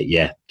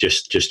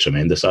 just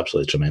tremendous,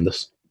 absolutely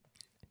tremendous.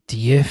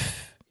 Diouf,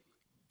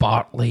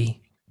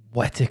 Bartley,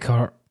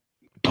 Whittaker.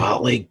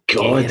 Bartley,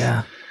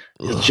 God.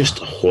 It's just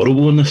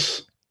horrible in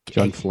this.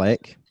 John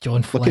Fleck.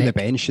 Look at the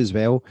bench as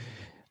well.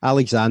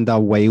 Alexander,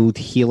 Wild,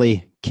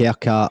 Healy,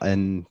 Kerkar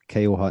and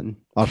Kyle Hutton.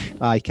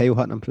 Kyle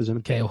Hutton, I'm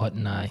presuming. Kyle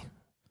Hutton, aye.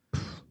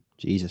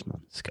 Jesus, man.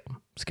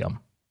 Scum.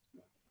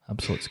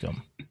 Absolute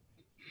scum.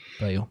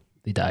 Well,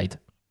 they died.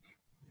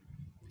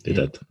 They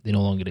did. They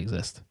no longer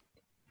exist.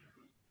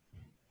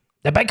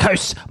 The big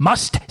house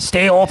must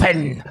stay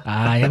open.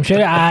 Aye, I'm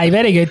sure. Aye,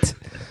 very good.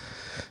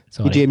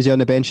 Sorry. Jamesy on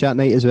the bench that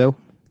night as well.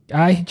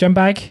 Aye, Jim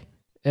Bag.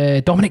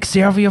 Dominic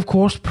Servey, of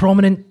course,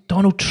 prominent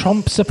Donald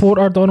Trump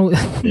supporter.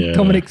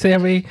 Dominic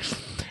Servey.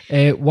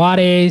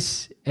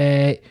 Juarez.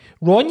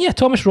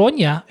 Thomas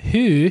Ronya,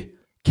 who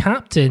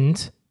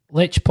captained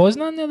Lech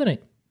Poznan the other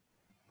night.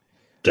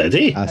 Did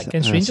he? I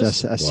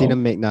seen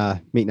him making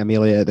a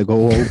melee at the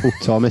goal. Old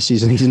Thomas,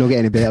 he's not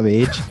getting a bit of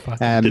age.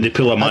 Did he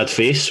pull a mad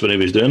face when he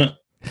was doing it?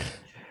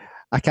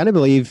 I can't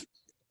believe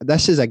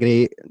this is a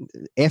great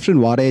Efren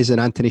Juarez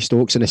and Anthony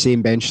Stokes on the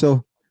same bench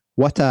though.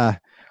 What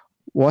a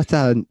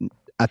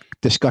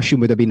discussion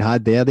would have been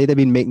had there. They'd have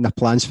been making their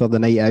plans for the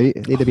night out.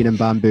 They'd have been in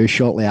bamboo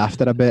shortly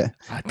after a bit.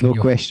 No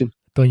question.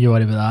 Don't you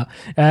worry about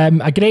that.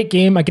 A great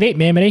game, a great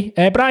memory.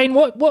 Bryan,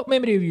 what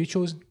memory have you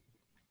chosen?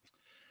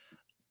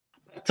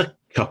 It's a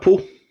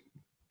couple,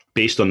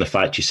 based on the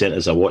fact you sent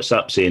us a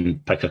WhatsApp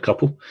saying pick a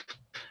couple.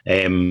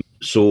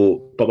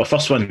 But my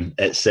first one,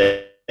 it's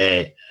the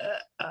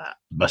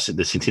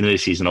centenary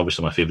season,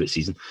 obviously my favourite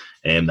season,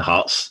 the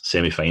Hearts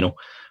semi-final.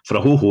 For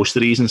a whole host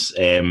of reasons,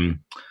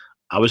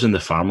 I was in the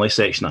family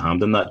section at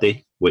Hampden that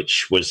day,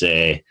 which was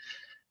it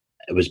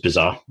was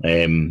bizarre.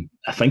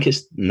 I think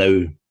it's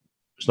now,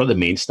 it's not the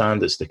main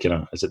stand, it's the kind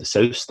of, is it the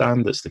south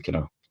stand? It's the kind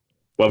of,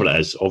 whatever it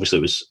is. Obviously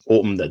it was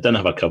open, it didn't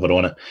have a cover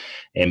on it.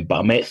 But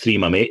I met three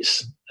of my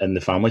mates in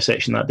the family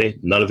section that day.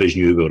 None of us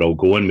knew we were all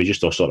going. We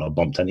just all sort of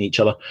bumped into each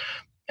other.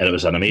 And it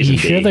was an amazing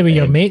day. You sure they were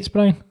your mates,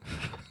 Bryan?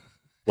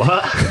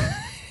 What?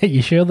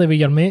 You sure they were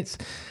your mates?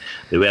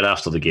 They were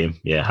after the game.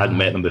 Yeah, I hadn't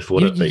met them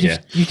before it, but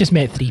You've just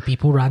met three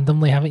people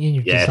randomly, haven't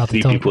you? Just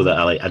three people that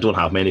I don't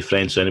have many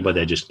friends, so anybody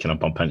I just kind of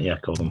bump into, I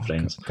call them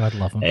friends. God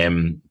love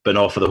them. But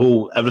no,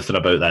 for everything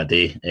about that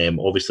day,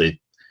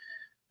 obviously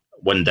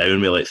 1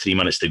 down with 3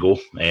 minutes to go.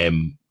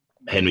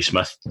 Henry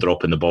Smith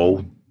dropping the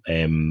ball,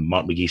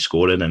 Mark McGee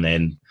scoring, and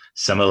then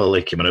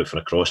similarly coming out for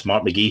a cross.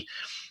 Mark McGee,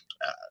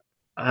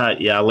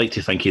 I like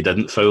to think he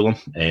didn't foul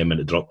him, and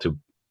it dropped to,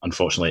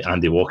 unfortunately,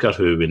 Andy Walker,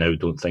 who we now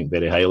don't think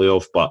very highly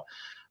of, but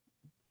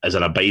as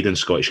an abiding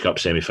Scottish Cup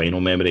semi-final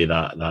memory,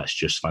 that's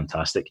just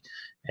fantastic.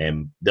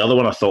 The other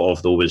one I thought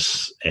of, though,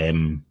 was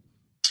when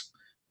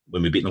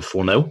we beat them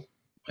 4-0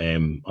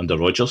 under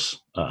Rodgers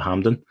at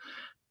Hampden,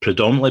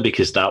 predominantly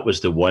because that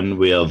was the one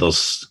where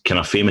there's kind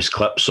of famous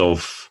clips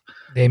of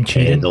them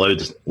cheering.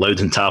 The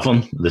Loudon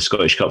Tavern, the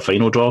Scottish Cup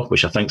final draw,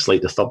 which I think is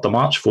like the 3rd of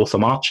March, 4th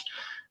of March,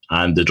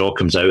 and the draw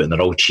comes out and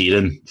they're all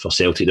cheering for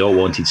Celtic. They all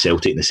wanted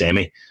Celtic in the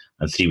semi.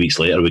 And 3 weeks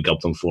later, we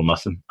gubbed them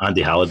 4-0.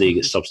 Andy Halliday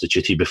gets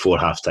substituted before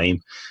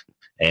half-time.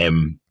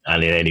 And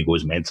then he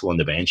goes mental on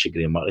the bench at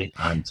Graham Murray.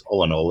 And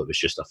all in all, it was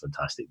just a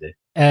fantastic day.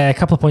 A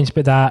couple of points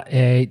about that.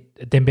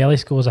 Dembele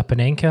scores a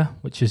Panenka,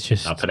 which is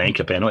just... A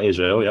Panenka penalty as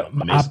well, yeah.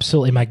 Amazing.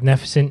 Absolutely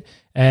magnificent.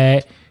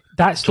 That's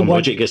Tom the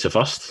one... Rogic gets the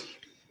first.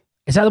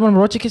 Is that the one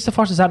where Rogic gets the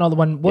first? Is that not the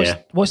one?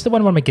 What's the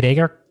one where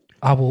McGregor...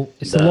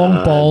 it's the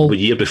long ball. The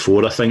year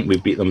before, I think, we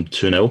beat them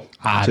 2-0.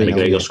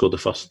 McGregor scored the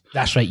first.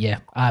 That's right, yeah.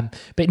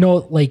 But no,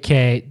 the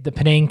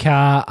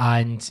Panenka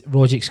and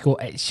Rogic score,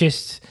 it's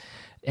just...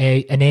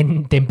 And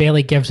then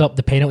Dembele gives up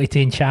the penalty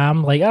to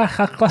Encham. Like,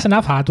 listen,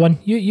 I've had one.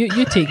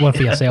 You take one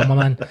for yourself, my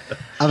man.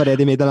 I've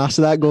already made an ass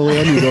of that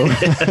goalie. In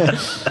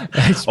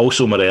you go.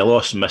 Also,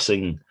 Morelos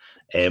missing.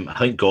 I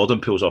think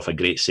Gordon pulls off a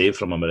great save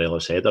from a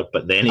Morelos header,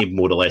 but then he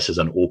more or less is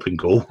an open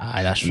goal.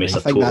 That's right. I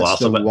think that's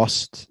the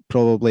worst,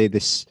 probably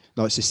it's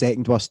the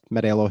second worst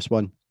Morelos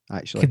one,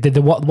 actually.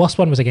 The worst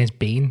one was against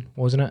Bain,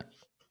 wasn't it?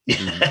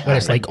 Where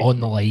it's like on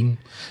the line.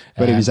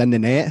 Where he was in the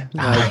net,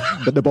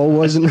 but the ball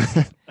wasn't.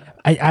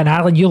 And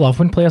Allan, you love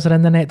when players are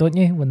in the net, don't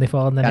you? When they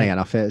fall in the net.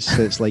 Enough.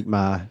 It's like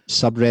my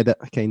subreddit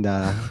kind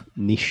of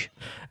niche.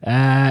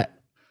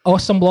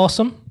 Awesome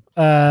Blossom,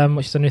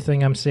 which is a new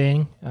thing I'm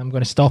saying. I'm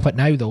going to stop it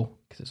now, though,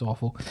 because it's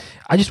awful.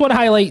 I just want to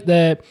highlight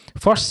the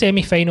first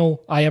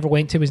semi-final I ever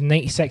went to was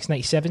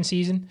 96-97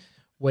 season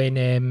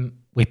when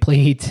we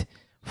played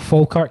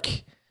Falkirk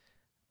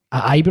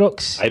at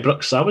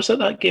Ibrox. I was at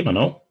that game, I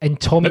know. And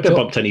maybe I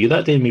bumped into you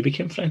that day and we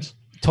became friends.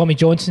 Tommy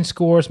Johnson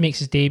scores, makes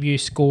his debut,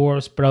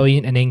 scores,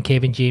 brilliant, and then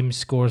Kevin James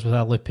scores with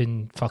a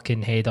looping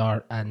fucking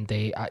header. And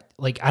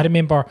I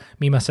remember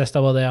me and my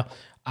sister were there,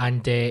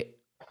 and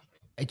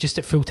just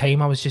at full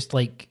time, I was just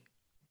like,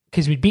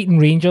 because we'd beaten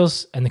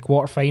Rangers in the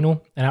quarter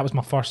final, and that was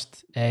my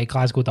first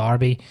Glasgow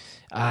derby,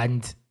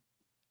 and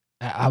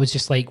I was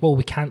just like, well,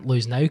 we can't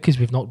lose now because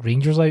we've knocked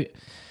Rangers out.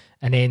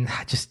 And then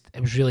it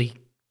was really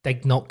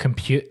did not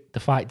compute the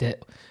fact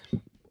that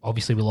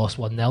obviously we lost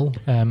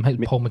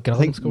 1-0. Paul McGrath. I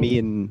think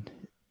scored.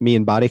 Me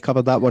and Barry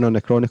covered that one on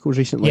the Chronicles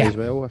recently as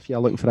well, if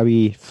you're looking for a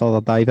wee further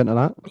dive into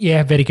that.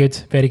 Yeah, very good,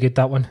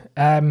 that one.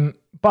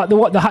 But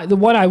the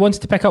one I wanted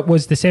to pick up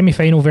was the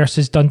semi-final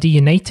versus Dundee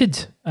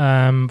United,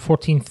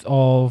 14th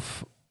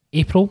of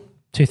April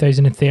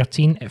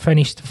 2013. It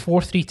finished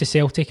 4-3 to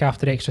Celtic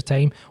after extra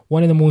time.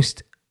 One of the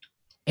most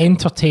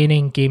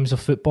entertaining games of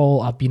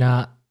football I've been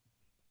at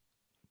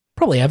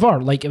probably ever.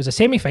 Like, it was a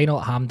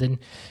semi-final at Hampden.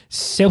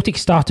 Celtic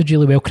started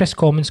really well. Chris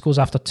Commons scores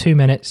after 2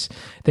 minutes.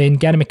 Then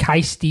Gary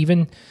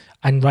Mackay-Steven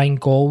and Ryan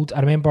Gold. I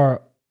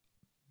remember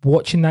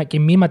watching that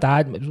game. Me and my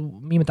dad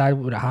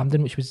were at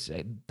Hampden, which was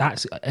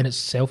that in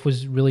itself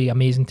was really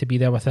amazing to be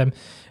there with him.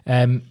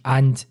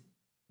 And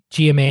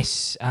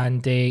GMS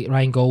and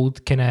Ryan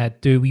Gold kind of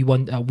do we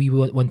want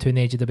to in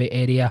the edge of the bit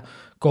area.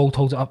 Gold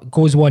holds it up,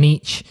 goes one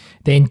each.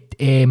 Then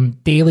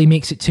Daly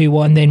makes it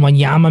 2-1. Then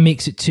Wanyama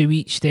makes it 2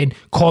 each. Then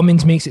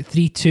Commons makes it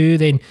 3-2.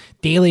 Then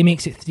Daly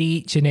makes it 3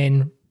 each. And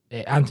then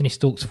Anthony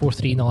Stokes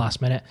 4-3 in the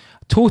last minute.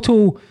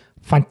 Total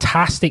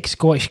fantastic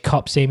Scottish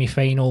Cup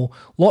semi-final.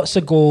 Lots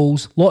of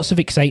goals, lots of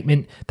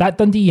excitement. That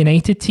Dundee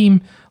United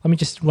team, let me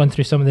just run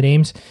through some of the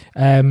names.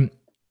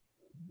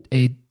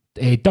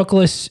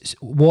 Douglas,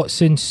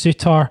 Watson,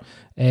 Suter,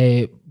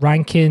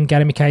 Rankin,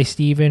 Gary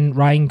Mackay-Steven,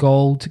 Ryan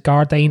Gold,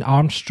 Gardine,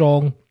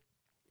 Armstrong,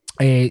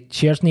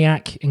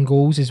 Chersniak in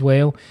goals as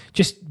well.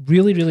 Just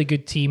really, really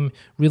good team.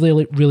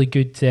 Really, really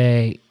good.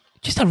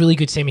 Just a really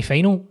good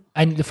semi-final.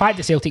 And the fact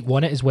that Celtic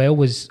won it as well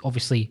was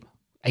obviously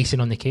icing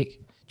on the cake.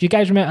 Do you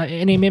guys remember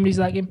any memories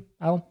of that game,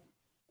 Alan?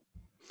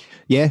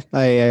 Yeah,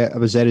 I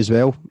was there as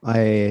well.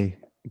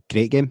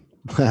 Great game.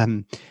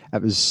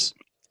 It was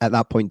at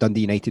that point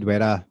Dundee United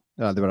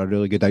they were a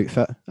really good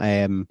outfit.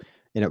 And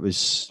it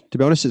was, to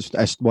be honest,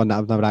 it's one that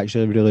I've never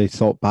actually really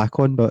thought back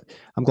on, but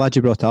I'm glad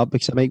you brought it up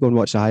because I might go and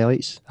watch the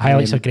highlights.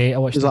 Highlights are great. I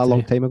watched it. Was that a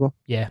long time ago?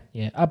 Yeah.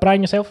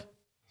 Bryan, yourself?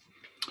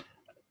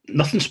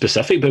 Nothing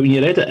specific, but when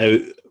you read it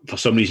out, for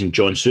some reason,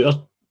 John Suter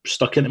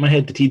stuck into my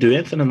head. Did he do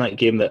anything in that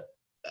game that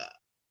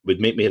would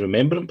make me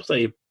remember him?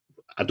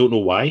 I don't know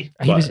why.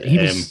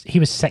 He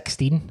was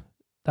 16.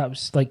 That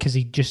was like because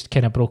he just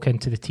kind of broke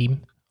into the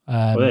team.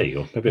 There you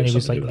go. Maybe and he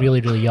was like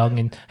really, really young,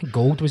 and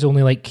Gold was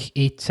only like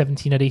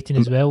 17 or 18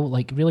 as well.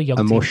 Like really young.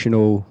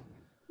 Emotional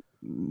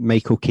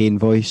Michael Caine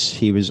voice.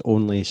 He was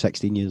only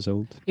 16 years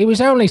old. He was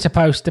only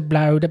supposed to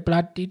blow the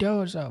bloody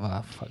doors.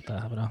 Oh, fuck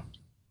that! I don't know.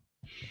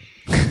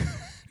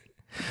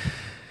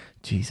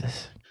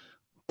 Jesus.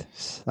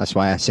 That's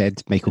why I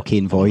said Michael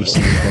Caine voice.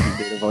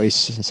 The voice.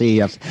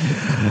 See,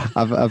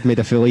 I've made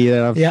a fool of you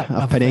there. I've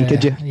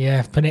panenkered you.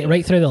 Yeah,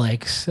 right through the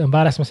legs.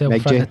 Embarrassed myself in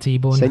front of the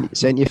T-bone.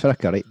 Sent you for a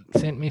curry.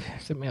 Sent me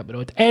up the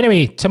road.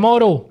 Anyway,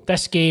 tomorrow,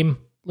 this game.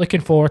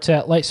 Looking forward to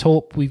it. Let's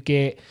hope we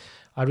get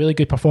a really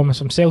good performance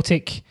from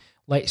Celtic.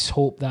 Let's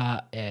hope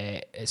that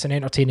it's an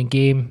entertaining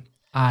game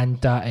and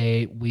that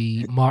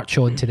we march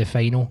on to the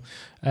final.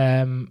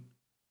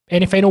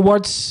 Any final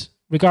words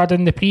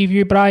regarding the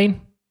preview,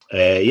 Bryan?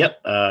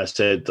 Yep, I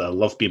said I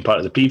love being part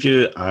of the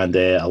preview and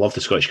I love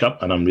the Scottish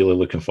Cup and I'm really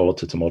looking forward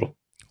to tomorrow.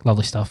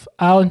 Lovely stuff.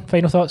 Allan,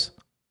 final thoughts?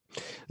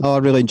 Oh, I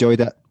really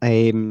enjoyed it.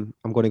 I'm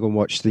going to go and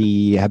watch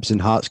the Hibs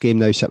and Hearts game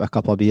now, sit with a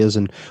couple of beers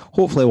and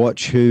hopefully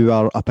watch who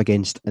are up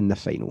against in the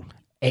final.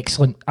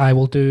 Excellent. I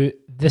will do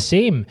the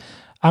same.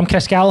 I'm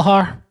Chris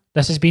Gallagher.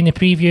 This has been the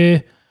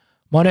preview.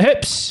 Mono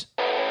Hoops.